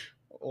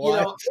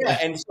What? yeah,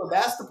 and so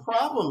that's the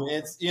problem.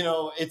 It's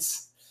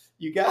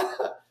you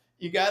gotta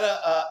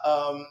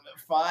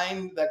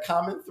find that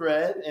common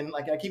thread, and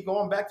like I keep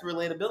going back to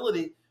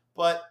relatability,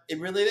 but it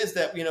really is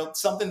that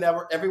something that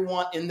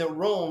everyone in the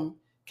room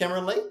can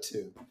relate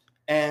to.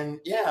 And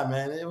yeah,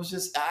 man, I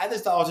just thought it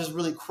was just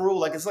really cruel.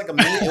 Like it's like a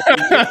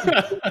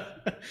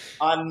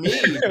on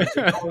me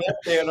going up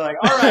there and like,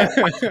 all right,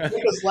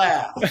 make us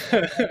laugh.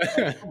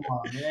 Come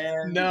on,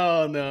 man.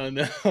 No, no,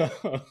 no.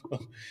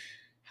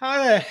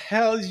 How the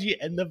hell did you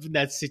end up in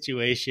that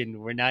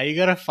situation where now you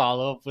gotta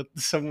follow up with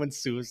someone's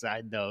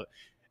suicide note? I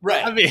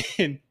Right.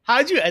 mean,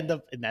 how'd you end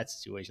up in that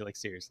situation? Like,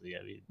 seriously,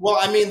 I mean. Well,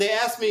 I mean, they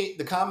asked me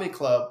the comedy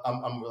club.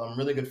 I'm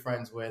really good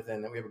friends with,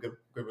 and we have a good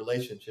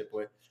relationship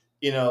with.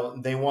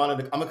 They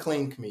wanted. I'm a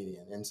clean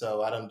comedian, and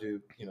so I don't do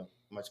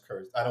much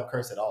curse. I don't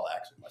curse at all,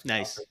 actually. Much I don't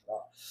Nice. curse at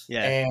all.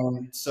 Yeah.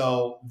 And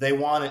so they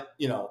wanted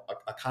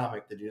a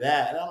comic to do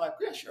that, and I'm like,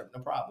 yeah, sure,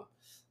 no problem.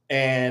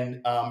 And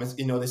they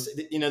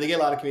get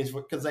a lot of comedians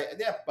because they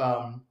have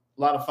a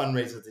lot of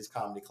fundraisers at these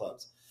comedy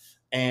clubs.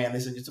 And they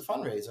said, it's a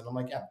fundraiser. And I'm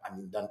like, yeah, I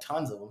mean, done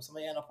tons of them. So I'm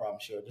like, yeah, no problem.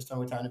 Sure. Just tell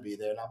me what time to be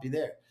there and I'll be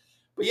there.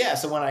 But yeah,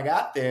 so when I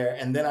got there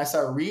and then I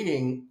started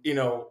reading,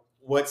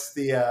 what's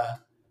the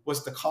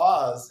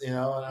cause, and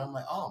I'm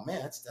like, oh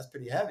man, that's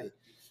pretty heavy.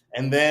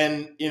 And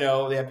then, they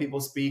have people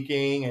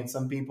speaking and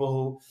some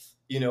people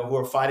who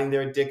are fighting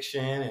their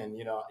addiction, and,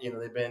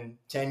 they've been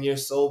 10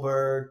 years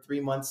sober, 3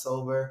 months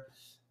sober,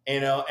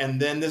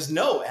 and then there's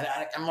no, and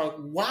I'm like,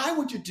 why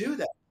would you do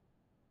that?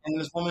 and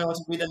this woman wants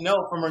to read a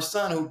note from her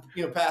son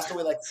who passed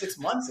away like 6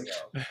 months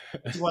ago.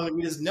 She wanted to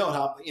read his note,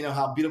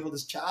 how beautiful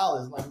this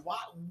child is. Like,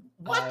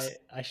 what?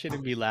 I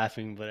shouldn't be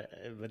laughing, but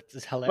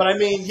it's hilarious. But I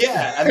mean,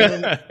 yeah, I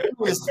mean, it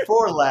was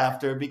for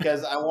laughter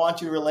because I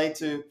want you to relate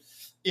to,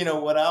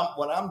 what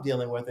I'm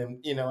dealing with,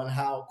 and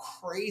how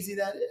crazy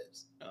that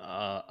is.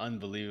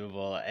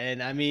 Unbelievable.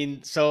 And I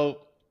mean,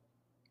 so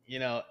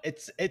you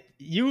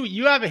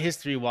have a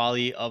history,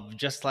 Wally, of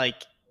just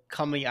like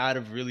coming out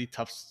of really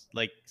tough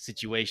like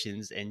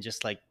situations and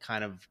just like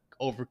kind of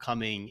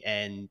overcoming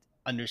and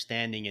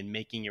understanding and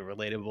making it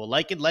relatable,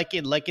 like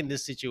in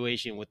this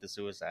situation with the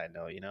suicide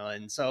note,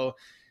 and so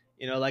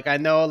like I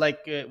know,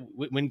 like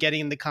when getting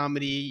into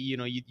comedy,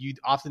 you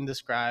often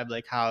describe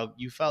like how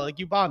you felt like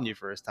you bombed your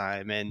first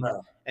time, and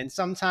Right.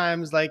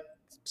 sometimes like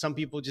some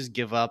people just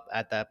give up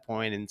at that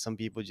point, and some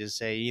people just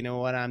say, you know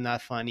what, I'm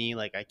not funny,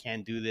 like I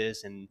can't do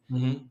this, and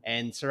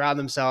Mm-hmm. surround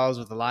themselves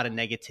with a lot of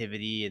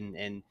negativity,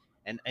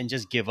 and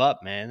just give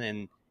up, man.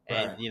 And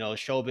Right.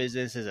 show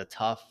business is a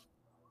tough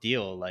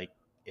deal, like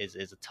is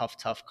a tough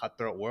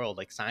cutthroat world.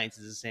 Like science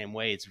is the same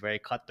way, it's very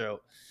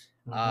cutthroat.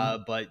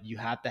 Mm-hmm. But you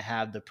have to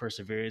have the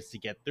perseverance to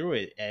get through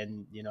it.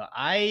 And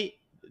I,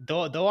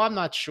 though I'm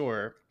not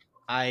sure,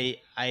 I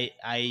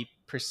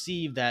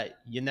perceive that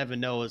You Never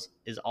Know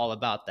is all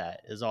about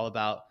that. Is all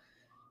about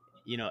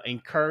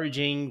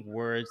encouraging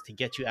words to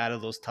get you out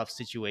of those tough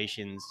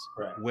situations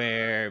Right.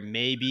 where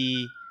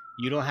maybe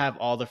you don't have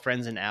all the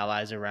friends and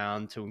allies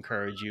around to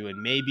encourage you,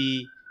 and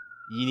maybe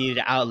you need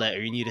an outlet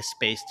or you need a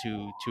space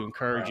to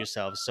encourage Right.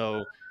 yourself.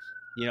 So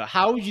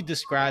how would you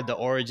describe the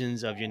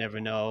origins of You Never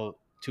Know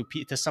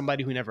to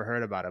somebody who never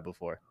heard about it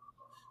before?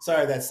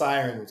 Sorry, that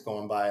siren was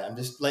going by. I'm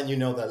just letting you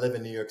know that I live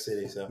in New York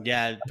City. So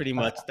Yeah, pretty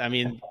much. I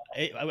mean,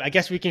 I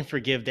guess we can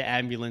forgive the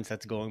ambulance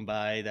that's going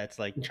by that's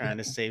like trying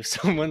to save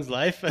someone's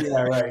life.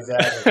 yeah, right,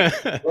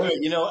 exactly.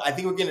 Wait, I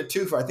think we're getting a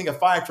twofer. I think a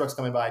fire truck's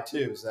coming by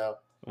too. So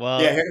yeah, Well,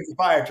 here's the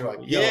fire truck.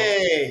 yo,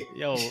 Yay!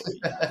 yo,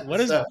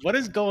 So what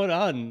is going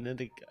on?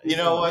 you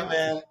know what,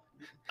 man?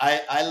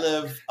 I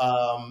live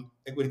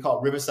what do you call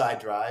it, Riverside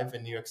Drive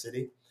in New York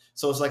City.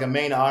 So it's like a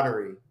main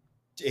artery.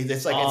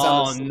 It's like it's on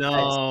the Oh side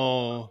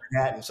no. of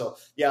Manhattan. So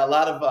yeah, a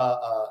lot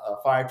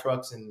of fire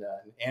trucks and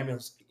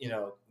ambulance,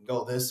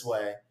 go this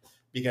way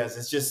because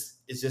it's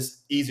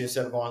just easier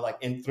instead of going like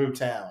in through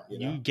town.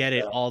 You get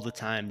it So, all the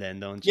time then,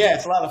 don't yeah, you?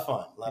 it's a lot of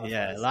fun. A lot of fun.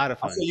 Yeah, a lot of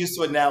I'm so fun. used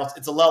to it now.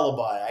 It's a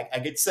lullaby. I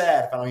get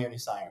sad if I don't hear any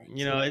sirens.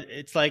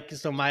 It's like,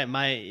 so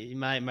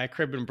my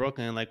crib in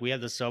Brooklyn, like we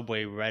have the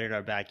subway right in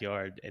our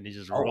backyard, and it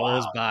just Oh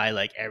rolls wow. by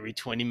like every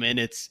 20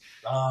 minutes,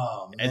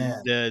 Oh and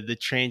man. the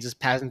trains just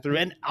passing through.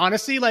 And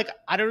honestly, like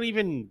I don't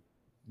even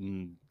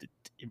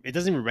it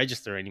doesn't even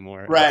register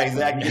anymore. Right, It's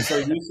exactly. You're so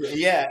used to it.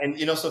 Yeah, and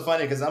so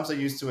funny because I'm so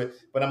used to it,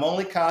 but I'm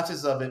only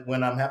conscious of it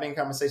when I'm having a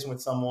conversation with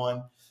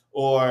someone,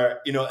 or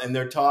and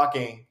they're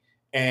talking,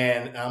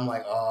 and I'm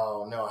like,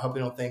 oh no, I hope they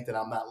don't think that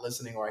I'm not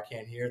listening or I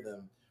can't hear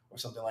them or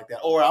something like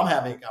that. Or I'm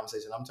having a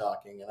conversation, I'm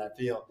talking, and I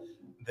feel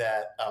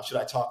that should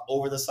I talk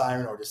over the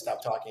siren or just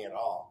stop talking at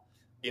all?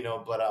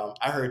 But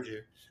I heard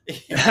you.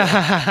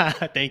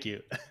 Thank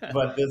you.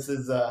 But this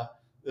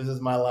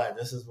is my life.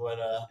 This is what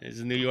It's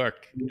New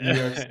York, New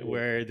York City.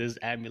 where there's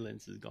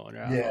ambulances going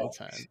around Yeah. all the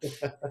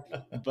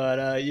time.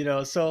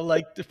 But so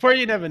like for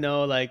You Never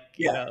Know, like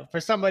Yeah. for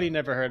somebody who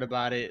never heard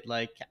about it,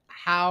 like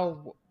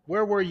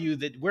where were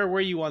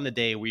you on the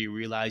day where you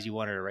realized you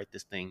wanted to write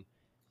this thing,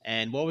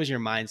 and what was your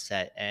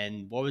mindset,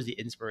 and what was the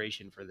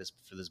inspiration for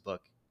this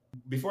book?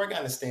 Before I got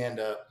into stand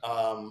up,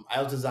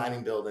 I was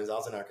designing buildings. I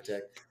was an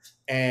architect,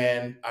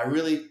 and I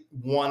really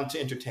wanted to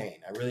entertain.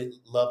 I really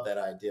loved that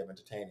idea of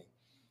entertaining.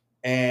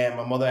 And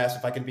my mother asked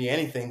if I could be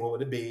anything, what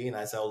would it be? And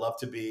I said, I'd love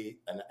to be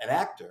an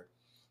actor.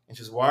 And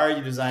she says, why are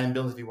you designing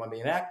buildings if you want to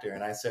be an actor?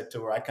 And I said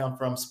to her, I come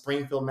from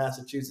Springfield,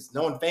 Massachusetts.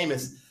 No one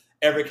famous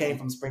ever came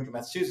from Springfield,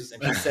 Massachusetts.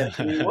 And she said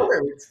 3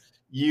 words,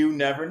 you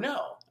never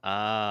know.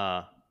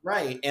 Ah.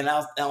 Right. And I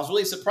was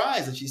really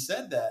surprised that she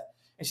said that.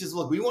 And she says,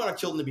 look, we want our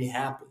children to be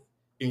happy.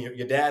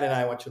 Your dad and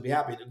I want you to be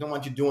happy. We don't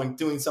want you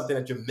doing something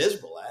that you're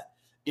miserable at.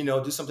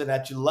 Do something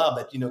that you love,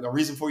 that, a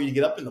reason for you to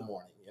get up in the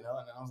morning, And I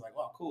was like,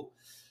 wow, cool.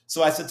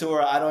 So I said to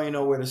her, I don't even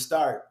know where to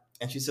start.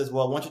 And she says,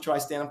 well, why don't you try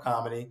stand-up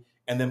comedy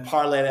and then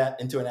parlay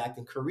that into an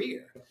acting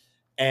career?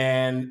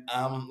 And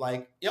I'm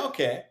like, yeah,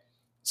 okay.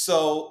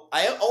 So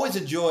I always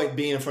enjoyed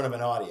being in front of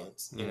an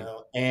audience,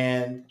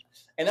 and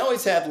I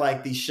always had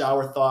like these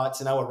shower thoughts,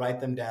 and I would write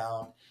them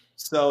down.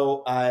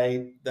 So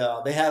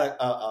they had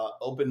a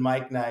open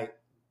mic night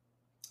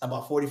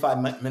about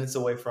 45 minutes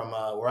away from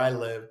where I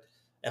lived.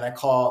 And I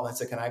called and I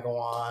said, can I go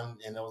on?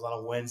 And it was on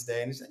a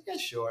Wednesday. And he said, yeah,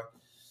 sure.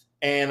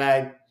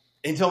 And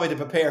he told me to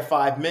prepare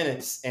 5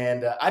 minutes.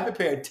 And I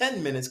prepared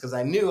 10 minutes because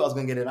I knew I was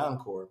going to get an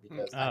encore.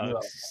 Because I knew I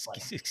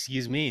was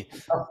excuse me.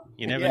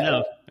 You never yeah,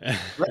 know.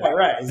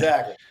 right,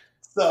 exactly.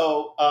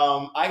 So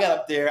I got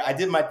up there. I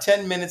did my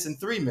 10 minutes in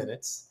 3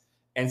 minutes.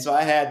 And so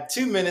I had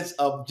 2 minutes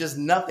of just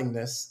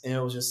nothingness. And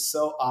it was just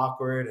so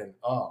awkward and,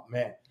 oh,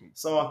 man,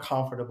 so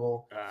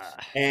uncomfortable.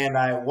 And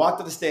I walked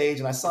to the stage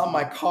and I saw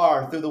my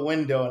car through the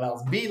window and I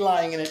was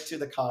beelining it to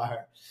the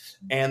car.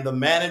 And the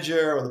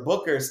manager or the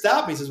booker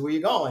stopped me and says, "Where you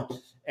going?"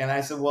 And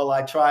I said, "Well,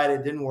 I tried.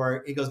 It didn't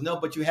work." He goes, "No,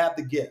 but you have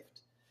the gift.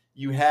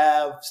 You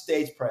have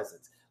stage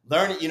presence.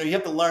 Learn it. You know, you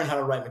have to learn how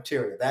to write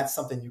material. That's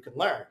something you can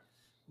learn.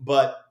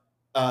 But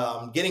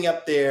getting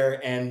up there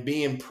and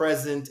being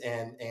present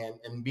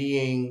and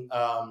being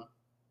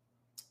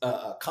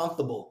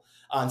comfortable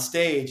on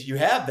stage, you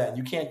have that.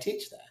 You can't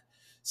teach that."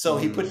 So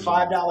he put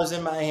 $5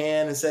 in my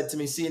hand and said to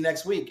me, "See you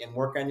next week and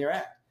work on your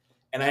act."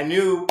 And I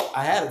knew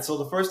I had it. So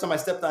the first time I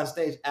stepped on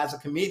stage as a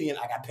comedian,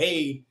 I got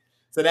paid.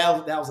 So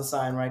that was a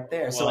sign right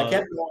there. So I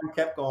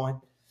kept going.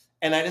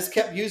 And I just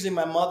kept using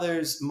my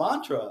mother's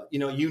mantra, you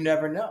know, you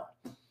never know.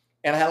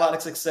 And I had a lot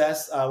of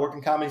success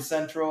working Comedy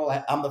Central.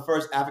 I'm the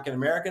first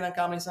African-American on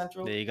Comedy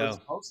Central. There you go.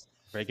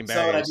 Breaking So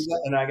barriers.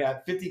 and I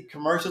got 50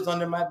 commercials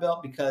under my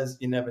belt because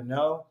you never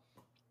know.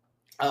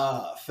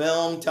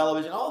 Film,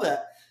 television, all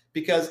that.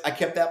 Because I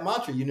kept that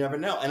mantra, you never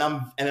know, and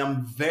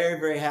I'm very,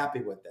 very happy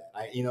with that.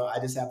 I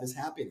just have this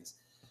happiness.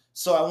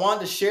 So I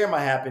wanted to share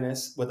my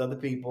happiness with other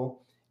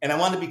people, and I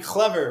wanted to be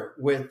clever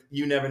with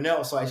you never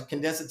know. So I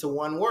condensed it to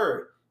one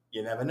word: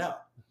 you never know.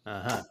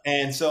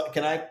 And so,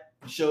 can I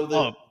show the?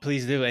 Oh,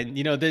 please do. And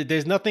you know,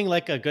 there's nothing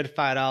like a good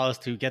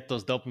 $5 to get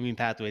those dopamine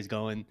pathways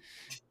going.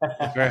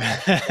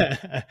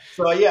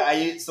 So yeah,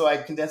 I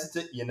condensed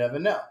it to you never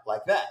know,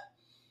 like that,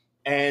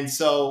 and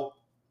so.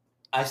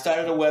 I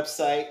started a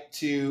website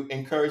to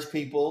encourage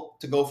people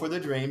to go for their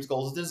dreams,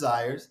 goals,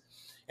 desires.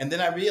 And then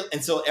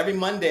and so every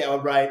Monday I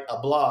would write a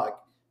blog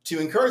to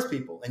encourage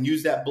people and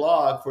use that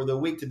blog for the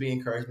week to be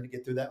encouragement to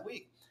get through that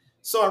week.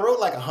 So I wrote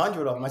like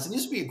 100 of them. I said,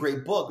 this would be a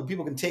great book that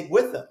people can take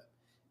with them.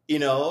 You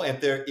know, if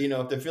they're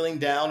feeling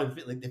down,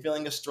 if they're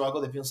feeling a struggle,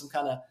 they're feeling some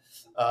kind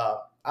of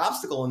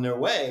obstacle in their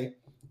way,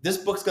 this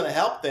book's going to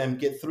help them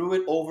get through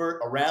it,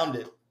 around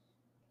it,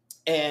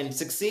 and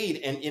succeed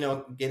and,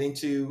 getting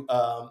to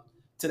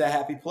that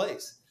happy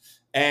place.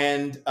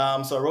 And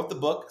so I wrote the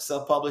book,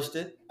 self-published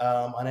it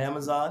on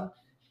Amazon,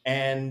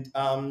 and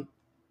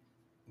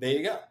there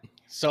you go.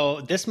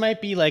 So this might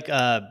be like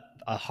a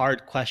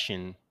hard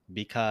question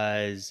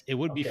because it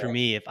would be for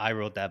me if I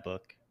wrote that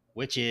book,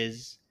 which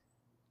is,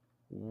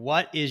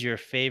 what is your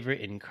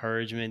favorite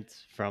encouragement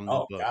from the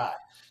book? Oh God,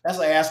 that's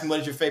like asking what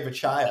is your favorite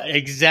child.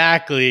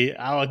 Exactly.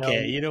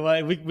 Okay, you know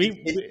what?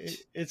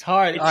 It's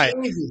hard. It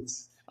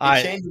changes.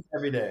 It changes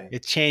every day.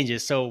 It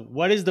changes. So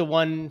what is the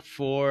one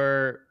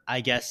for,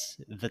 I guess,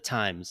 the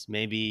times?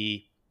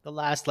 Maybe the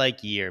last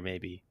year,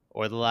 maybe,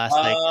 or the last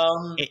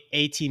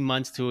 18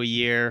 months to a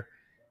year.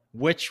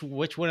 Which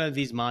one of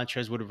these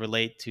mantras would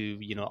relate to,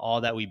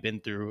 all that we've been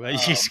through? I'm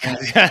just going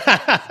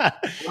to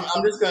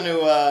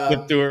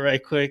slip through it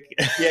right quick.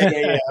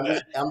 Yeah.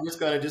 I'm just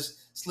going to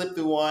just slip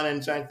through one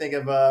and try and think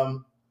of.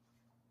 All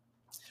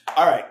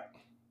right.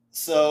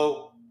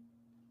 So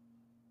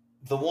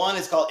the one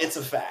is called "It's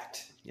a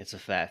Fact." It's a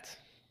fact.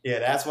 Yeah,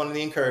 that's one of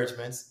the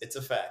encouragements. It's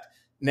a fact.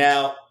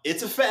 Now,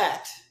 it's a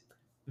fact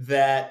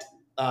that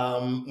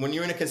when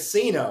you're in a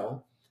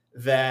casino,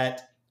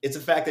 that it's a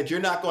fact that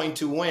you're not going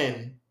to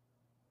win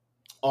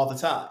all the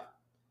time.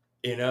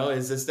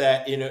 It's just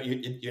that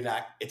you're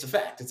not. It's a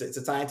fact. It's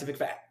a scientific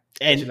fact.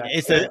 And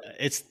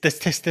it's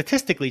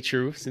statistically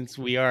true since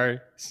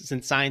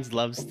science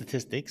loves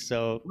statistics.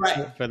 So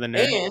right for the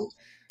nerd. And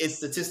it's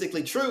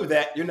statistically true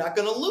that you're not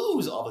going to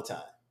lose all the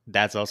time.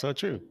 That's also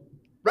true.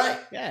 Right.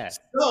 Yeah.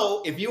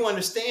 So if you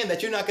understand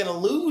that you're not going to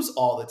lose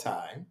all the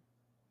time,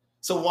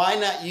 so why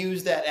not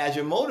use that as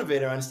your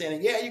motivator?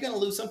 Understanding, yeah, you're going to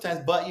lose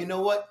sometimes, but you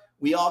know what?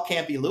 We all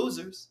can't be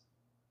losers.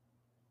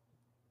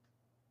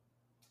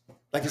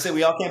 Like you said,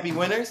 we all can't be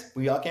winners.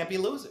 We all can't be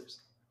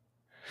losers.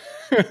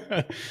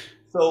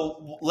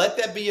 So let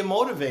that be your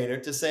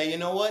motivator to say, you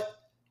know what?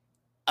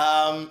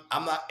 I'm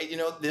not,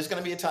 there's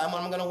going to be a time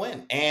when I'm going to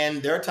win.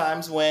 And there are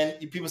times when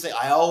people say,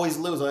 I always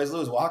lose.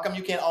 Well, how come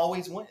you can't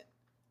always win?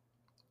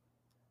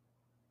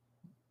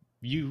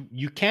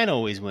 You can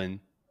always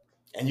win.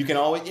 And you can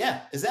always,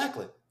 yeah,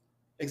 exactly.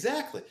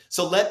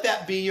 So let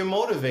that be your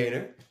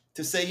motivator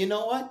to say, you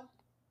know what?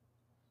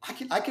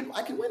 I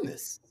can win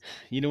this.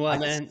 You know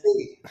what, man?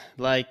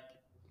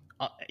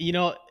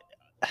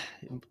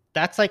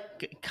 That's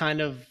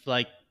kind of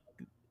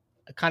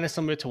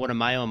similar to one of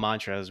my own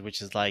mantras,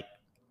 which is like,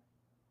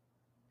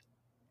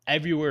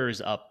 everywhere is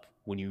up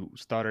when you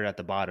started at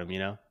the bottom,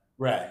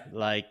 Right.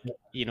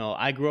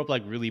 I grew up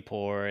really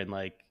poor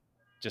and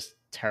just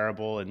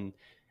terrible, and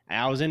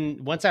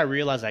once I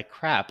realized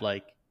crap,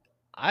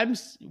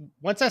 once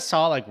I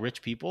saw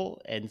rich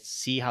people and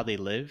see how they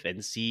live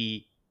and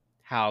see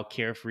how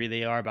carefree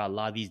they are about a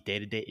lot of these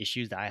day-to-day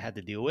issues that I had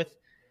to deal with,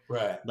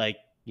 right,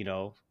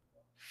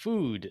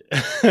 food.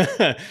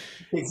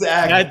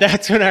 Exactly.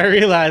 That's when I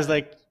realized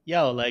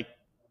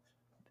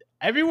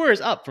everywhere is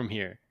up from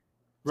here.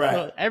 Right.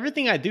 So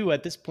everything I do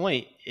at this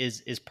point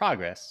is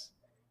progress.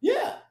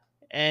 Yeah.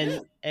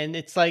 And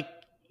it's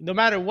no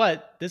matter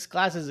what, this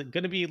glass is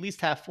going to be at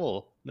least half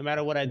full, no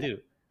matter what I do.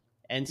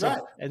 And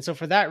so,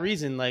 for that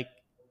reason,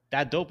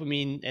 that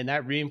dopamine and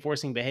that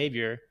reinforcing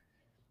behavior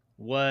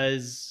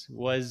was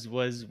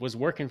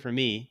working for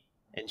me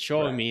and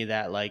showing Right. me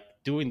that like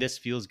doing this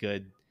feels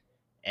good,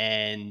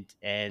 and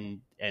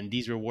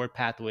these reward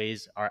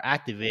pathways are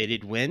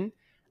activated when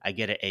I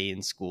get an A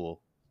in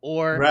school,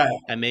 or Right.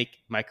 I make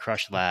my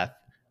crush laugh,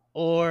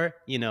 or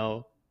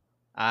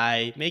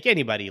I make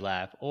anybody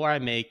laugh, or I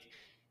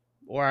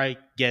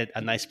get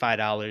a nice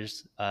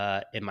 $5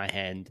 in my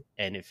hand,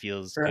 and it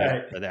feels good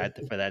Right. for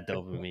that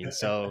dopamine.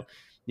 So,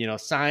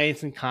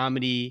 science and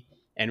comedy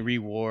and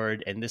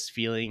reward and this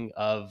feeling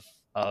of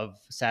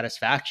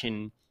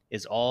satisfaction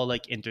is all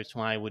like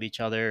intertwined with each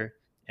other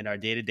in our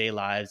day to day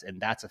lives,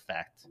 and that's a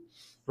fact.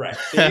 Right.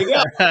 There you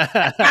go.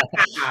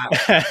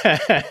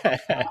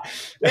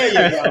 There you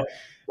go.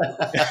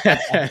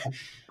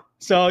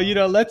 So,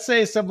 let's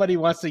say somebody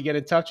wants to get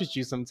in touch with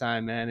you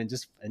sometime, man, and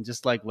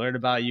just like learn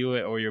about you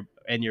or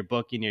your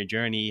book and your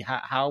journey.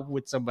 How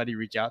would somebody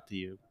reach out to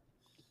you?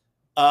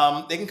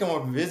 They can come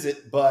over and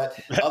visit, but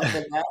other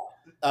than that,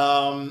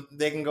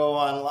 they can go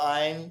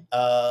online.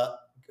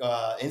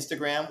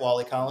 Instagram,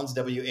 Wally Collins,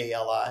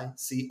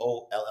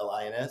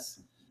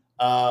 WALICOLLINS.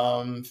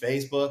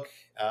 Facebook,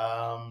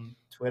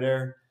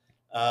 Twitter,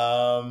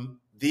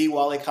 the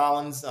Wally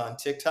Collins on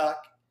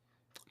TikTok.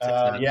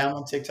 Yeah, I'm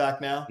on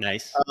TikTok now.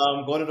 Nice.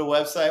 Go to the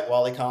website,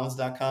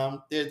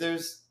 wallycollins.com.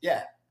 There's,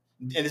 and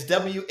it's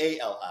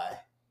WALI,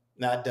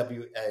 not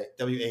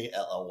WALLY.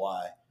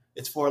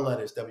 It's 4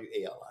 letters,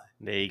 WALI.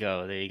 There you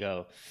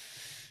go.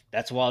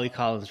 That's Wally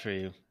Collins for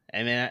you.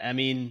 I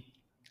mean,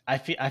 I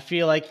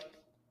feel like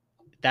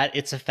that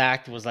It's a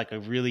Fact was like a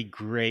really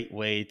great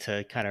way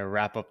to kind of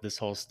wrap up this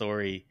whole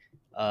story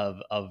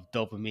of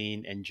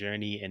dopamine and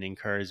journey and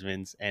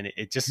encouragements, and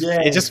it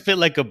just fit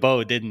like a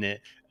bow, didn't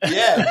it?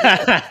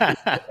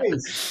 Yeah.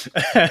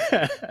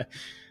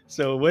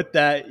 So with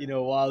that,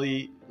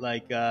 Wally,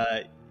 like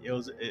it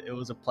was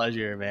a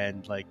pleasure,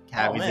 man, like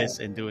having this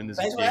and doing this.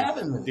 Thanks for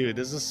having me, dude.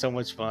 This is so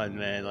much fun,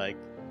 man. Like,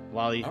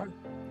 Wally,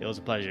 it was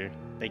a pleasure.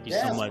 Thank you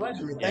so much.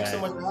 Thanks so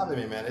much for having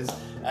me, man.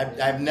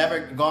 I've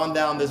never gone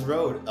down this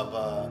road of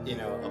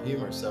of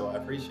humor, so I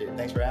appreciate it.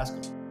 Thanks for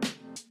asking.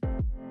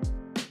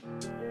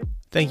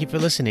 Thank you for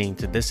listening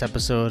to this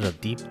episode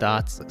of Deep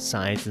Thoughts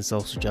Science and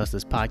Social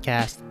Justice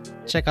Podcast.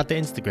 Check out the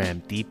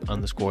Instagram,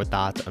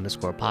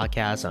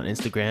 deep_thoughts_podcast on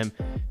Instagram.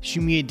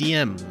 Shoot me a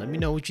DM. Let me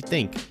know what you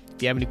think.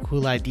 If you have any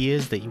cool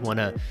ideas that you want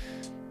to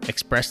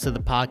express to the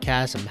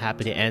podcast, I'm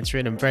happy to answer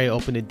it. I'm very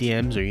open to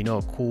DMs, or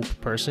a cool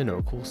person or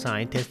a cool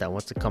scientist that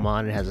wants to come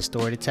on and has a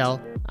story to tell.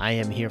 I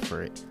am here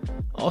for it.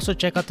 Also,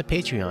 check out the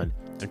Patreon.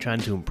 I'm trying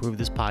to improve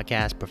this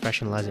podcast,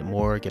 professionalize it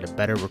more, get a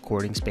better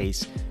recording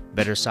space,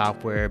 better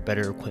software,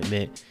 better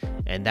equipment,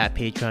 and that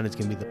Patreon is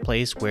going to be the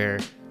place where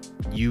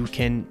you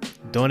can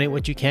donate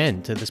what you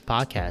can to this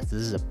podcast. This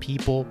is a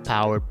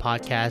people-powered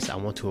podcast. I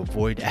want to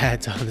avoid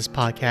ads on this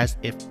podcast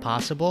if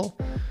possible.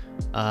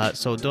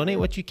 So donate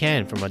what you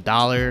can. From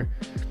 $1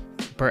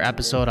 per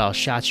episode, I'll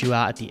shout you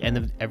out at the end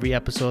of every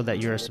episode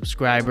that you're a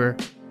subscriber.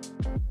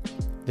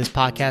 This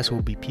podcast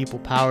will be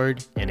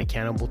people-powered and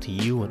accountable to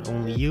you and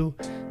only you.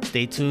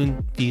 Stay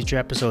tuned. Future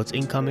episodes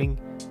incoming.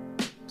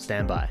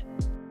 Stand by.